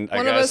 and then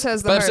One of us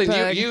has the But I'm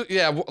heart saying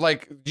peg.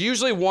 like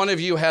usually one of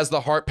you has the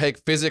heart peg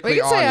physically We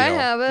can on say you. I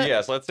have it.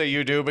 Yes, let's say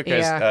you do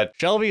because Yeah.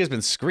 Shelby has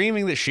been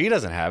screaming that she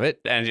doesn't have it,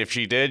 and if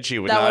she did, she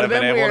would That not have would've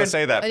been been able to weird.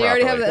 say that And you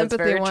already have the properly. That's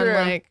empathy very one. true.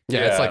 Like, Yeah,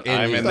 it's like in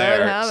I'm you. in So I would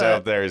there, have so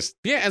it. there's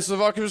Yeah, and so the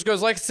Valkyrie just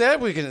goes, like I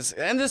said, we can just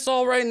end this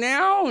all right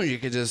now. You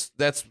could just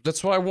that's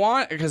what I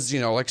want because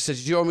like I said,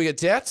 you owe me a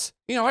debt.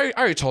 I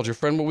already told your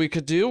friend what we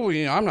could do.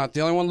 I'm not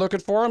the only one looking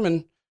for him,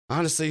 and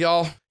honestly,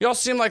 y'all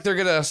seem like they're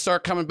gonna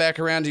start coming back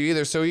around to you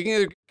either. So you can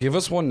either give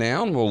us one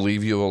now and we'll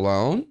leave you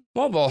alone.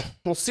 Well,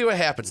 we'll see what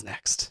happens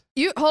next.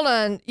 You hold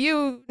on.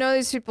 You know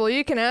these people.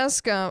 You can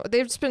ask.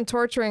 They've just been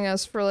torturing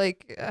us for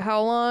like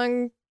how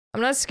long?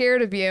 I'm not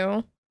scared of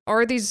you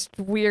or these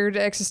weird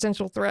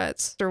existential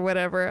threats or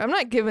whatever. I'm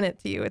not giving it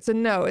to you. It's a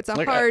no. It's a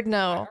Like, hard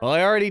no. well,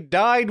 I already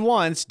died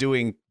once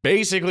doing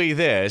basically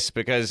this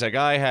because a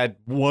guy had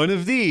one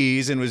of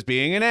these and was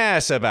being an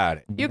ass about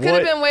it. You could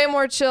have been way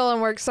more chill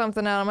and worked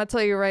something out. I'm gonna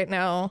tell you right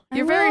now.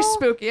 You're very will.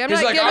 spooky. I'm He's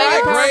not like, giving all right,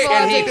 you great,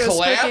 carte and he blanche to a spooky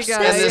collapsed,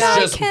 guy. and this Yeah,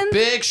 just Ken.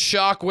 big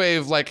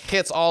shockwave like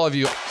hits all of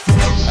you.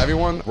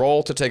 Everyone,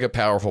 roll to take a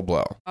powerful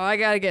blow. Oh, I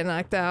gotta get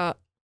knocked out.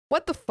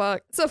 What the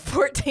fuck? It's a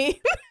 14.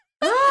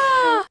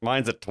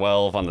 Mine's a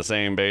 12 on the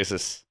same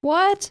basis.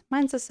 What?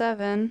 Mine's a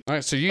 7. All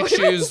right, so you What do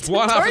you mean choose it's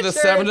one off of the tortured?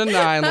 7 to 9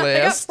 I got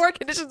list. 4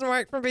 conditions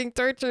marked for being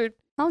tortured.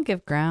 I'll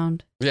give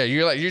ground. Yeah,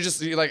 you're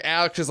like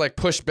Alex is like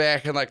pushed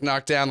back and like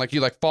knocked down, like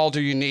you like fall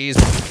to your knees.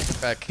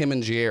 Kim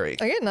and Jerry.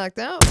 I get knocked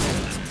out.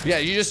 Yeah,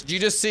 you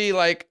just see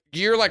like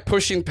you're like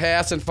pushing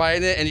past and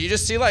fighting it, and you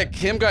just see like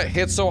Kim got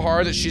hit so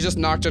hard that she just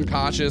knocked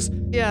unconscious.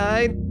 Yeah,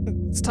 I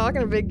was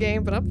talking a big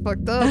game, but I'm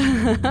fucked up.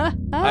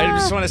 I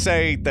just want to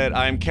say that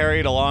I'm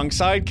carried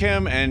alongside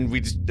Kim, and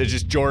we just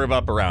jorb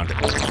up around it.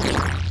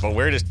 But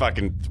we're just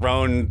fucking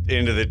thrown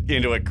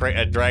into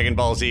a Dragon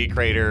Ball Z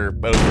crater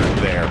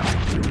over there.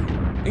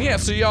 Yeah,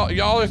 so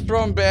y'all are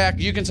thrown back.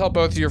 You can tell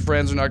both of your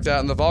friends are knocked out,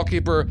 and the Vault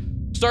Keeper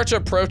starts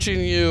approaching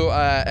you,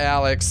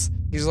 Alex.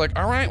 He's like,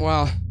 all right,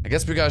 well, I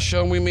guess we gotta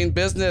show him we mean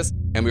business.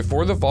 And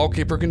before the Vault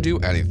Keeper can do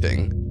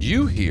anything,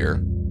 you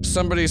hear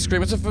somebody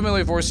scream. It's a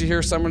familiar voice. You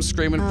hear someone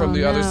screaming from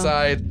the other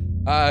side.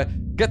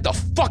 Get the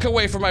fuck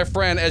away from my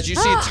friend as you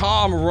see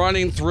Tom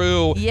running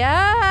through.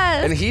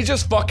 Yes. And he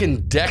just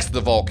fucking decks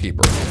the Vault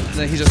Keeper. And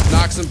then he just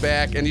knocks him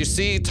back. And you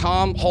see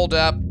Tom hold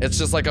up. It's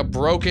just like a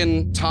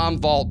broken Tom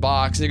Vault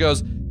box. And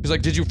he's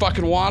like, did you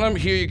fucking want him?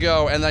 Here you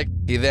go. And like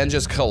he then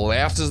just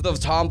collapses the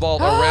Tom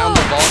Vault around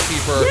the Vault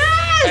Keeper. Yes!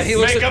 And he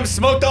looks Make at him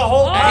smoke the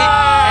whole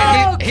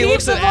and he keep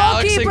looks the at Vault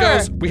Alex and Keeper.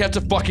 goes, we have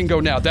to fucking go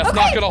now. That's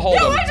not gonna hold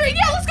him.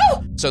 Yeah, let's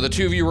go. So the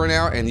two of you run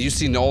out and you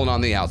see Nolan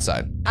on the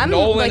outside. I'm,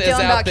 Nolan like, is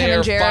yelling out about Kim there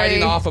and Jerry.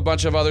 fighting off a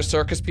bunch of other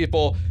circus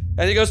people.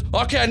 And he goes,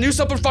 okay, I knew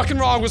something fucking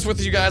wrong was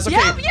with you guys. Okay,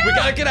 Yep, we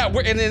gotta get out.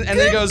 And then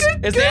he goes,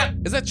 is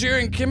that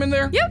Jerry and Kim in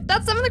there? Yep,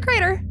 that's them in the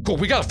crater. Cool,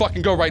 we gotta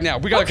fucking go right now.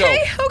 We gotta go. Okay,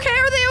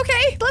 are they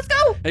okay? Let's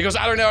go. And he goes,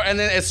 I don't know. And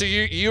then and so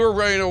you were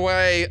running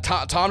away.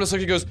 Tom just looked,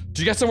 he goes,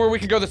 do you got somewhere we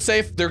can go that's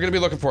safe? They're gonna be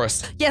looking for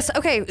us. Yes,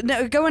 okay,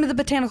 no, go into the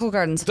botanical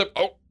gardens.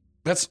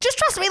 That's Just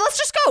trust me, let's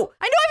just go.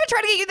 I know I've been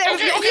trying to get you there.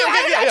 Okay, I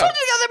yeah. told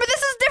you to go there, but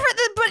this is different,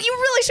 but you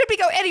really should be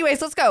going.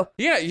 Anyways, let's go.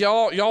 yeah,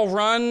 y'all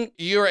run.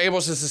 You're able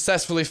to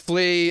successfully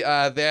flee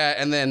that,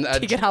 and then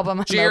You can help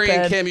him. Jerry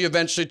and Kim, you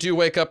eventually do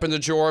wake up in the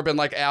Jorb, and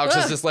like Alex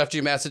has Ugh. just left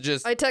you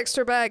messages. I text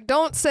her back.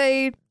 Don't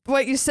say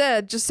what you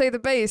said. Just say the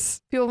base.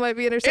 People might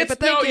be interested. But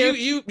thank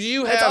you.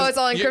 You It's have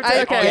all you-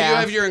 encrypted, okay. you Yeah.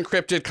 have your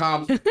encrypted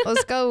comm.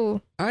 Let's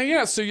go.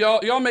 Yeah, so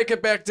y'all make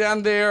it back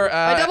down there.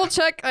 I double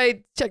check.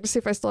 I check to see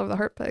if I still have the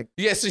heart peg.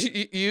 Yeah, so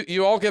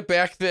you all get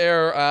back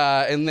there,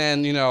 and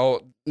then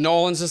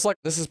Nolan's just like,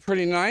 this is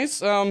pretty nice.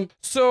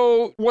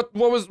 So what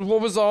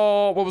was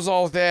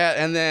all that?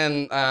 And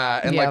then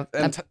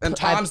and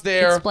Tom's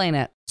there. Explain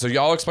it. So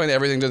y'all explain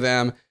everything to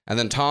them, and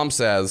then Tom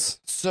says,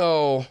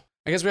 so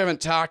I guess we haven't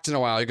talked in a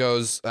while. He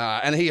goes,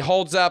 and he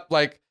holds up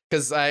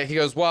because he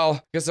goes, well,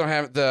 I guess I don't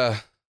have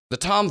the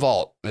Tom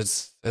Vault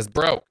is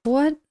broke.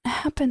 What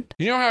happened?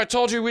 You know how I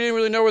told you we didn't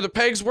really know where the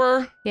pegs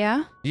were?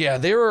 Yeah? Yeah,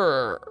 they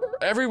were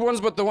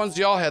everyone's but the ones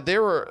y'all had. They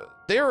were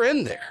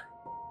in there.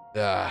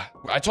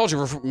 I told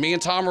you me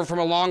and Tom were from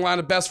a long line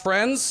of best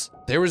friends.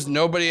 There was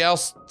nobody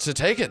else to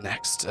take it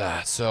next.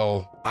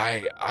 So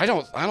I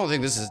don't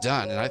think this is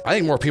done. And I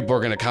think more people are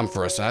gonna come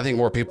for us, and I think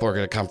more people are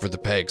gonna come for the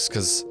pegs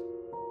because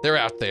they're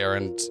out there.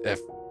 And if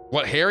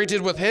what Harry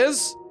did with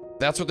his,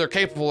 that's what they're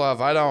capable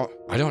of. I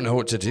don't know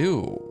what to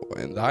do,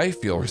 and I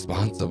feel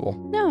responsible.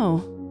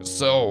 No.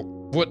 So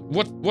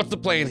what's the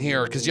plan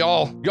here? Because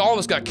y'all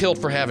almost got killed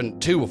for having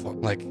two of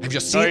them. Like, have you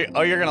seen?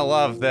 Oh, you're gonna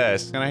love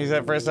this. Can I use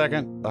that for a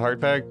second? The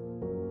heart peg.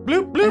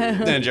 Bloop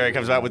bloop. Then Jerry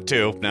comes out with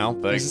 2 now.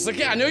 Like, He's just like,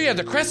 yeah, I know you had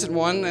the crescent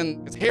one,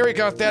 and Harry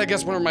got that. I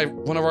guess one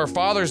of our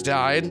fathers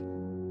died,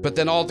 but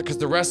then because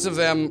the rest of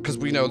them, because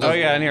we know. oh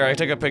yeah, and here I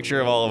took a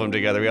picture of all of them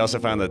together. We also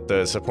found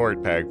the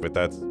support peg, but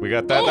we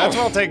got that. That's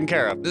all taken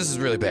care of. This is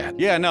really bad.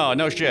 Yeah,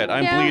 no shit.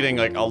 I'm Yeah. bleeding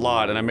like a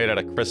lot, and I'm made out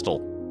of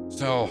crystal.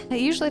 So It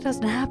usually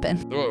doesn't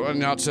happen.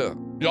 now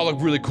Y'all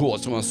look really cool. I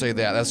just want to say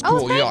that. That's Oh,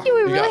 cool. thank you.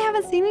 We really got-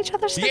 haven't seen each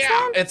other since Yeah,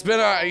 then. it's been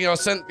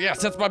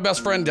since my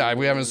best friend died,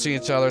 we haven't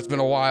seen each other. It's been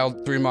a while,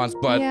 3 months,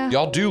 but Yeah.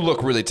 y'all do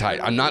look really tight.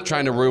 I'm not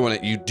trying to ruin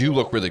it. You do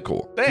look really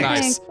cool.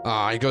 Thanks.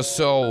 Nice. He goes,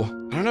 so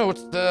I don't know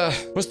what's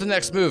the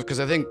next move, because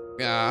I think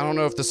I don't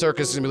know if the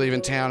circus is gonna be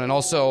leaving town, and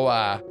also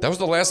that was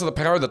the last of the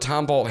power that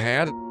Tom Bolt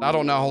had. I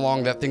don't know how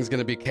long that thing's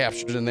gonna be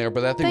captured in there,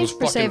 but that thing Thanks was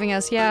for fucking. saving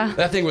us. Yeah.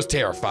 That thing was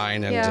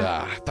terrifying, and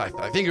Yeah.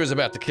 I think it was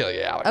about to kill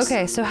you, Alex.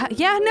 Okay, so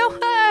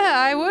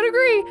I would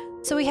agree.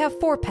 So we have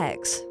 4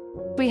 pegs.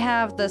 We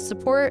have the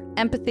support,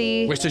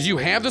 empathy. Wait, did you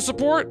have the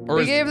support, or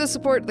We is- gave the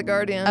support to the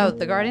Guardian. Oh,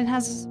 the Guardian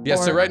has. Yeah,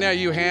 so 4. right now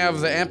you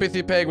have the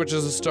empathy peg, which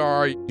is a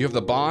star. You have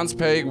the bonds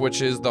peg,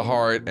 which is the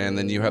heart, and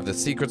then you have the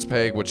secrets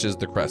peg, which is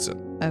the crescent.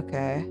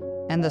 Okay.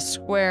 And the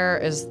square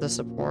is the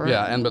support.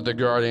 Yeah, but the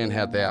guardian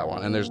had that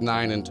one, and there's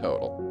 9 in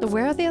total. So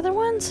where are the other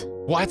ones?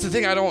 Well, that's the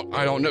thing. I don't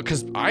know,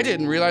 because I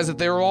didn't realize that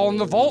they were all in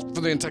the vault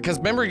for the entire. Because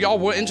remember, y'all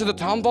went into the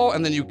Tom vault,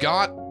 and then you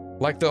got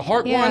like the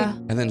heart Yeah.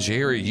 one, and then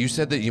Jerry, you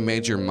said that you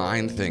made your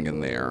mind thing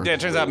in there. Yeah, it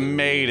turns out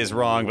made is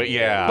wrong, but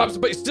yeah.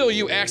 But still,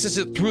 you accessed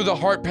it through the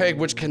heart peg,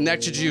 which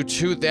connected you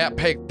to that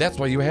peg. That's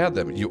why you had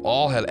them. You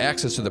all had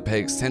access to the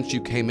peg since you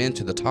came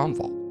into the Tom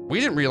vault. We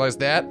didn't realize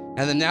that,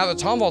 and then now the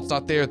Tom vault's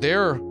not there.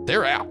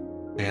 They're out,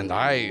 and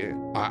I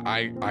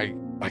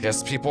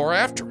guess people are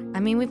after him. I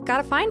mean, we've got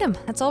to find him.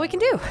 That's all we can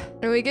do.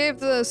 And we gave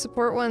the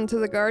support one to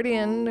the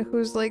Guardian,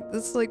 who's like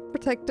this like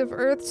protective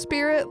Earth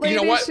spirit lady.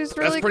 You know what? She's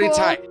really That's pretty cool.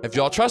 tight. If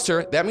y'all trust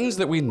her, that means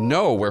that we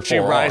know where She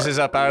 4 rises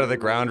are. up out of the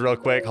ground real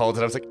quick, holds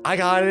it up, it's like, I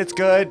got it, it's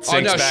good. Oh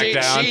Sinks no, back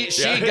down.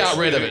 she Yeah. got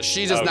rid of it.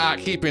 She does Okay. not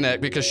keeping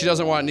it because she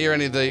doesn't want near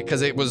any of the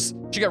because it was.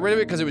 She got rid of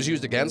it because it was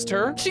used against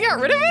her. She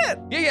got rid of it?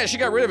 Yeah, she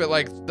got rid of it.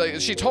 Like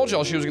she told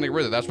y'all she was gonna get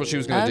rid of it. That's what she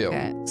was gonna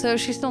Okay. So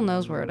she still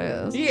knows where it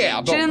is. do. Yeah,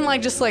 She but didn't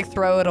like just like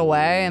throw it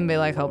away and be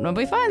like, hope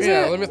nobody finds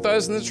yeah, it. let me throw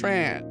this in the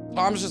trash.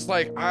 Tom's just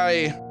like,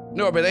 I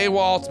know I've been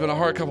AWOL. It's been a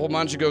hard couple of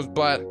months. He goes,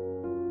 but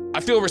I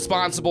feel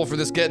responsible for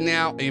this getting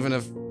out, even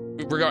if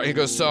he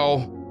goes, so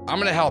I'm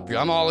gonna help you.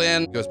 I'm all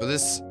in. He goes, but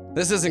this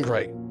isn't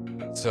great.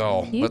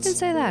 So You let's can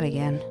say that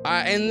again.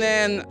 and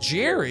then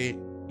Jerry,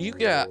 you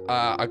got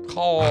a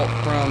call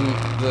from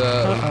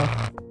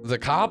the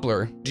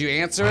cobbler. Do you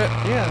answer it?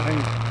 Yeah, I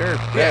mean, sure.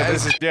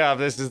 Yeah,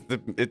 This is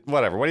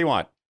whatever. What do you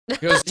want? He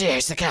goes,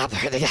 Here's the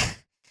cobbler. They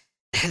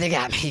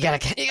got me. You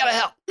gotta help.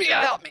 You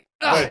gotta help me.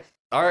 Wait,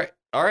 all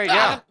right,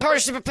 yeah.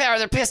 Partnership of power.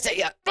 They're pissed at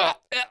you.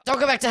 Don't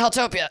go back to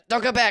Helltopia.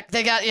 Don't go back.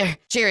 They got your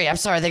Jerry. I'm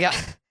sorry. They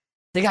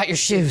got your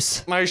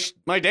shoes.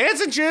 My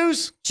dancing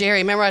shoes. Jerry,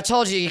 remember I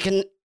told you you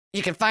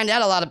can find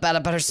out a lot about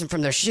a person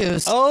from their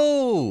shoes.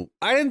 Oh,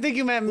 I didn't think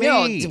you meant me.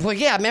 No, well,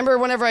 yeah. Remember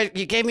whenever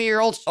you gave me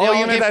your old. Oh,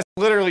 you gave-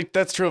 meant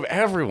that's true of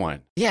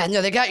everyone. Yeah,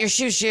 no, they got your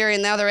shoes, Jerry,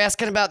 and now they're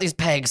asking about these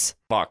pegs.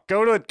 Fuck.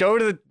 Go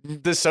to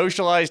the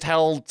socialized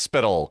hell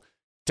spittle.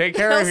 Take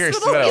care of your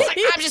spittle. I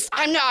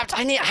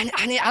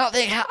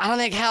don't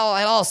think hell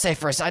at all is safe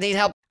for us. I need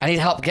help. I need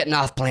help getting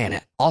off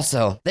planet.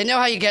 Also, they know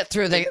how you get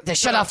through. They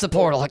shut off the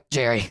portal,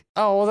 Jerry.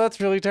 Oh, well,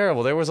 that's really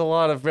terrible. There was a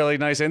lot of really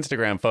nice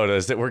Instagram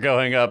photos that were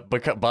going up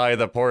by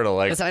the portal.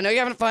 Like, Listen, I know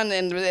you're having fun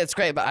and it's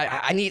great, but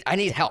I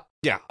need help.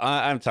 yeah,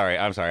 I'm sorry.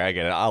 I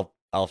get it.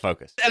 I'll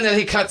focus. and then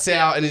he cuts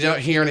out, and you don't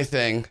hear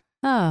anything,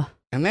 Oh.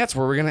 and that's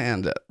where we're gonna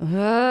end it.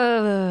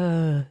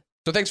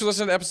 So thanks for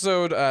listening to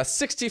episode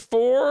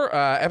 64.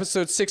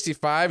 Episode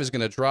 65 is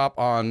going to drop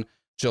on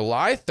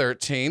July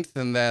 13th,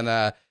 and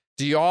then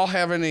do you all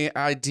have any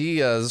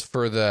ideas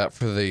for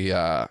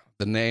the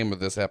name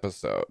of this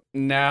episode?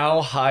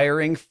 Now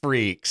hiring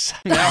freaks.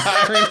 Now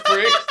hiring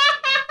freaks.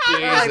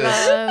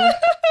 Jesus.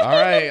 All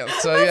right.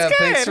 So yeah,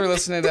 thanks for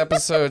listening to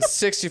episode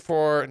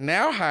 64.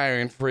 Now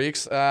hiring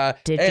freaks.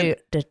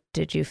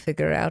 Did you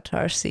figure out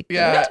our secret?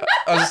 Yeah.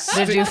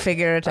 Did you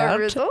figure it Our out?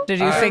 riddle? Did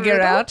you Our figure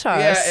riddle? out our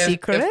Yeah,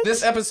 secret? if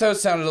this episode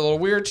sounded a little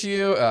weird to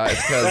you,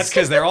 it's because That's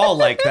because they're all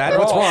like that.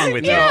 What's wrong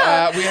with you? we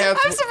had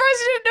I'm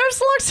surprised you didn't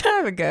notice a long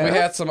time ago. we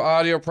had some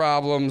audio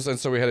problems, and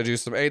so we had to do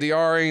some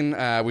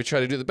ADRing. We try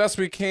to do the best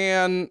we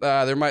can.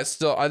 There might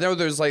still, I know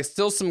there's like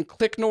still some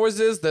click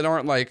noises that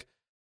aren't like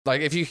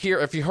if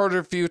you heard it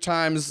a few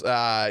times,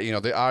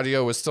 the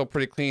audio was still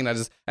pretty clean. I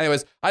just had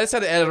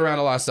to edit around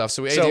a lot of stuff,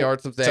 so we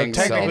ADR'd some things.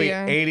 So technically,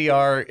 ADR.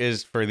 ADR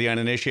is for the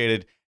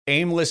uninitiated,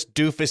 aimless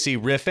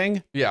doofusy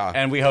riffing, yeah.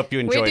 and we hope you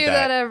We enjoyed do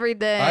that every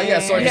day. Yeah,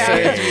 so like I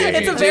say, if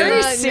It's you a do-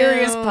 very not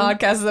serious know.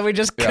 podcast that we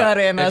just Yeah. cut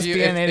in us if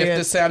being if idiots.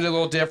 this sounded a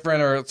little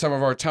different or some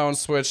of our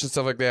tones switched and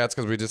stuff like that, it's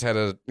because we just had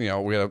to, we had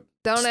a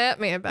Don't at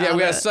me about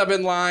we had it. sub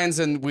in lines,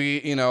 and we,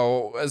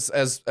 as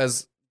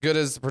good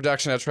as the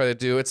production I try to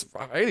do, it's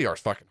ADR is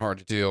fucking hard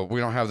to do. We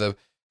don't have the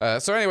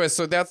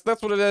so that's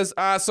what it is.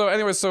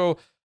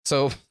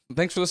 So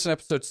thanks for listening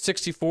to episode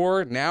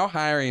 64. Now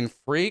hiring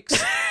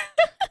freaks.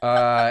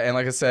 And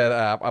like I said,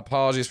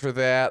 apologies for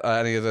that.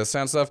 Any of the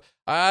sound stuff.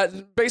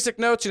 basic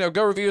notes,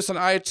 go review us on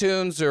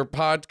iTunes or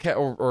podcast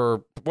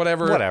or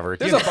whatever. Whatever.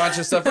 There's a bunch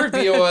of stuff.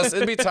 Review us.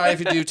 It'd be tight if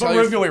you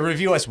do.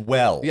 Review us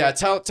well. Yeah,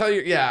 tell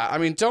you. Yeah, I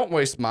mean, don't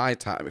waste my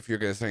time if you're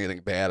going to say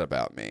anything bad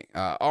about me.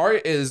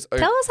 Ari is.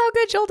 Tell us how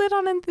good Joel did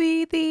on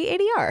the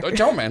ADR.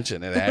 Don't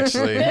mention it,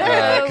 actually,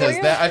 because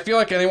I feel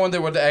like anyone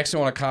that would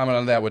actually want to comment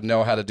on that would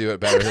know how to do it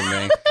better than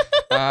me.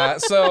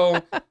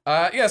 So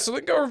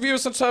then go review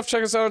some stuff.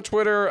 Check us out on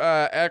Twitter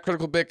at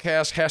Critical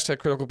Bitcast, hashtag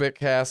Critical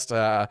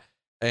Bitcast.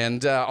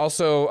 And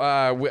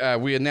also,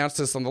 we announced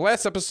this on the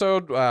last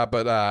episode,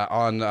 but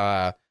on,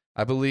 I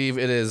believe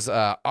it is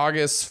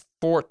August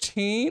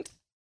 14th.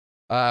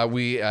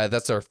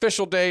 That's our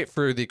official date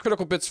for the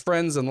Critical Bits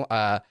Friends and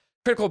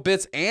Critical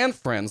Bits and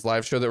Friends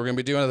live show that we're going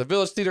to be doing at the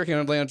Village Theater here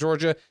in Atlanta,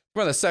 Georgia.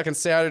 We're on the second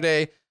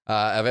Saturday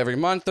of every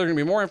month. There's going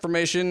to be more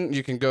information.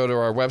 You can go to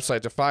our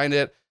website to find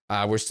it.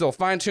 We're still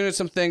fine-tuning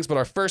some things, but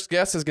our first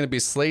guest is going to be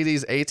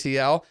Slady's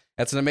ATL.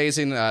 That's an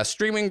amazing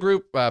streaming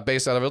group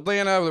based out of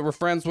Atlanta that we're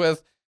friends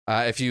with.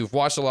 If you've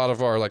watched a lot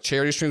of our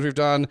charity streams we've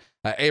done,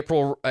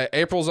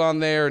 April's on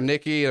there,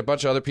 Nikki, and a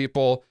bunch of other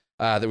people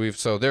that we've.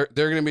 So they're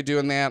going to be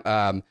doing that,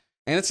 and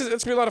it's gonna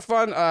be a lot of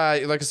fun.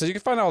 Like I said, you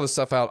can find all this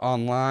stuff out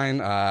online,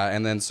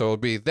 and then so it'll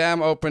be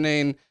them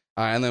opening.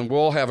 And then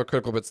we'll have a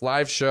Critical Bits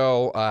live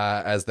show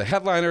as the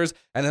headliners.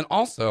 And then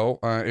also,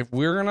 if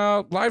we're going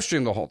to live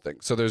stream the whole thing.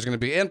 So there's going to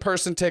be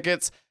in-person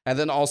tickets and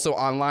then also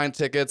online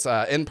tickets.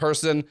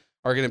 In-person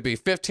are going to be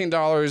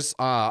 $15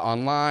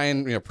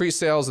 online,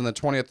 pre-sales, and then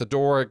 $20 at the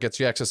door. It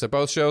gets you access to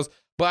both shows.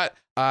 But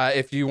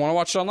if you want to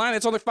watch it online,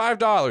 it's only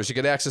 $5. You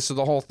get access to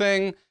the whole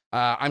thing.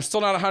 I'm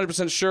still not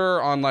 100%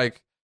 sure on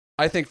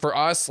I think for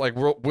us,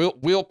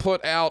 we'll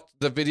put out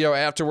the video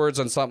afterwards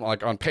on something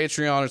like on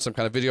Patreon or some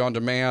kind of video on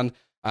demand.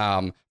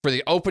 For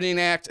the opening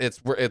act,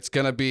 it's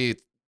gonna be,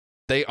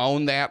 they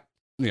own that,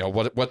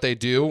 what they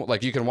do.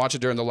 You can watch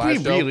it during the live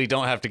show. We really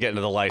don't have to get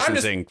into the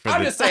licensing.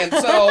 I'm just saying. So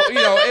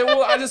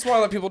I just want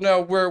to let people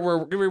know we're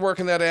gonna be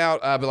working that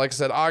out. But like I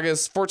said,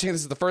 August 14th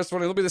is the first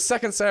one. It'll be the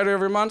second Saturday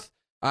every month.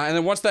 And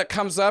then once that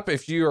comes up,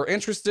 if you are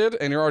interested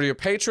and you're already a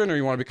patron or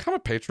you want to become a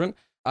patron,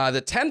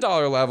 the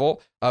 $10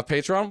 level of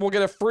Patreon will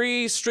get a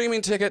free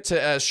streaming ticket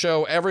to a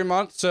show every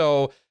month.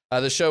 So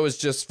the show is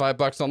just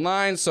 $5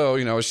 online. So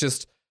it's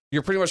just.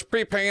 You're pretty much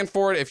prepaying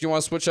for it. If you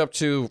want to switch up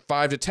to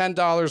 $5 to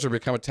 $10 or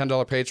become a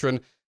 $10 patron,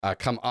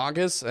 come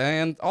August.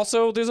 And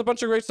also, there's a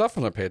bunch of great stuff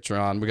on the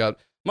Patreon. We got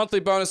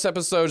monthly bonus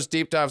episodes,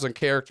 deep dives on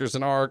characters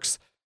and arcs,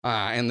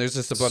 and there's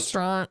just a bunch.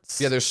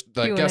 Strants. Yeah, there's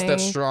the Guess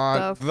That's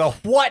Strong. The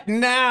What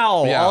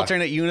Now? Yeah.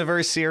 Alternate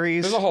universe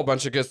series. There's a whole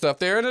bunch of good stuff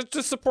there, and it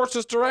just supports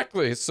us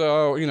directly.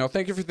 So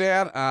thank you for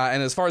that.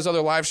 And as far as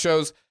other live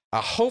shows,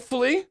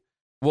 hopefully.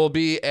 We'll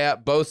be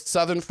at both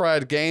Southern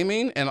Fried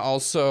Gaming and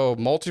also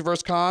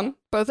Multiverse Con.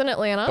 Both in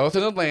Atlanta.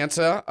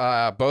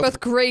 Both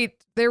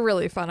great. They're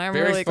really fun. I'm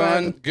very really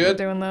fun. glad Good,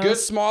 doing those. Good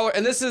smaller.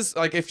 And this is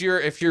if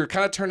you're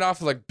kind of turned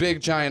off of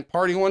big giant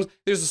party ones.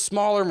 There's a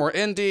smaller, more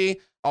indie.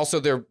 Also,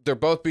 they're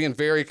both being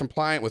very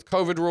compliant with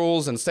COVID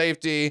rules and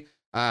safety.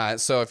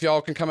 So if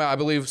y'all can come out, I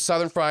believe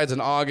Southern Fried's in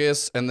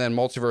August and then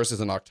Multiverse is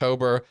in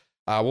October.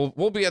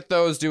 We'll be at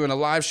those doing a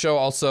live show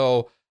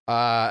also.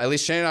 At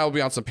least Shane and I will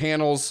be on some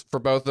panels for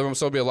both of them,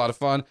 so it'll be a lot of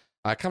fun.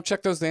 Come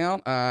check those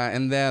out.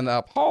 And then,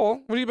 Paul,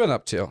 what have you been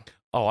up to?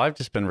 Oh, I've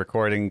just been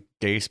recording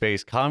Gay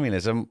Space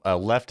Communism, a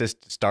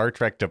leftist Star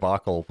Trek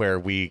debacle where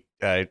we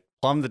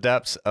plumb the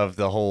depths of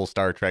the whole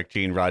Star Trek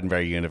Gene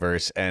Roddenberry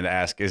universe and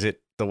ask, is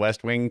it the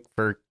West Wing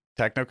for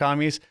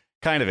techno-commies?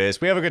 Kind of is.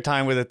 We have a good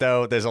time with it,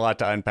 though. There's a lot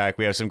to unpack.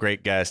 We have some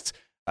great guests.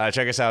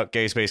 Check us out,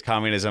 Gay Space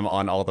Communism,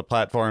 on all the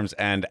platforms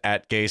and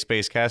at Gay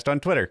Spacecast on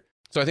Twitter.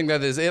 So I think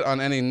that is it on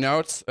any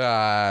notes.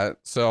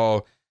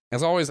 So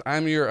as always,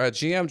 I'm your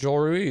GM, Joel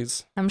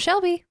Ruiz. I'm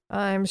Shelby.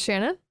 I'm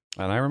Shannon.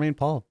 And I remain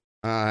Paul.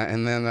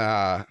 And then,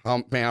 I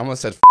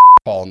almost said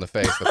Paul in the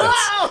face, but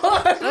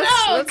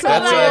that's That's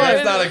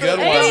not a good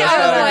one. That's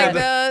not a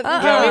good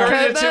one. No, we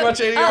read too much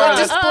ADR.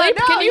 Just bleep.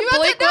 Can you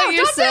bleep what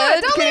you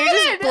said? Can you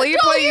just bleep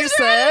what you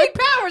said?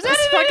 Powers.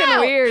 That's fucking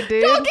weird,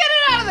 dude. Don't get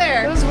it out of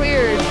there. That was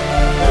weird.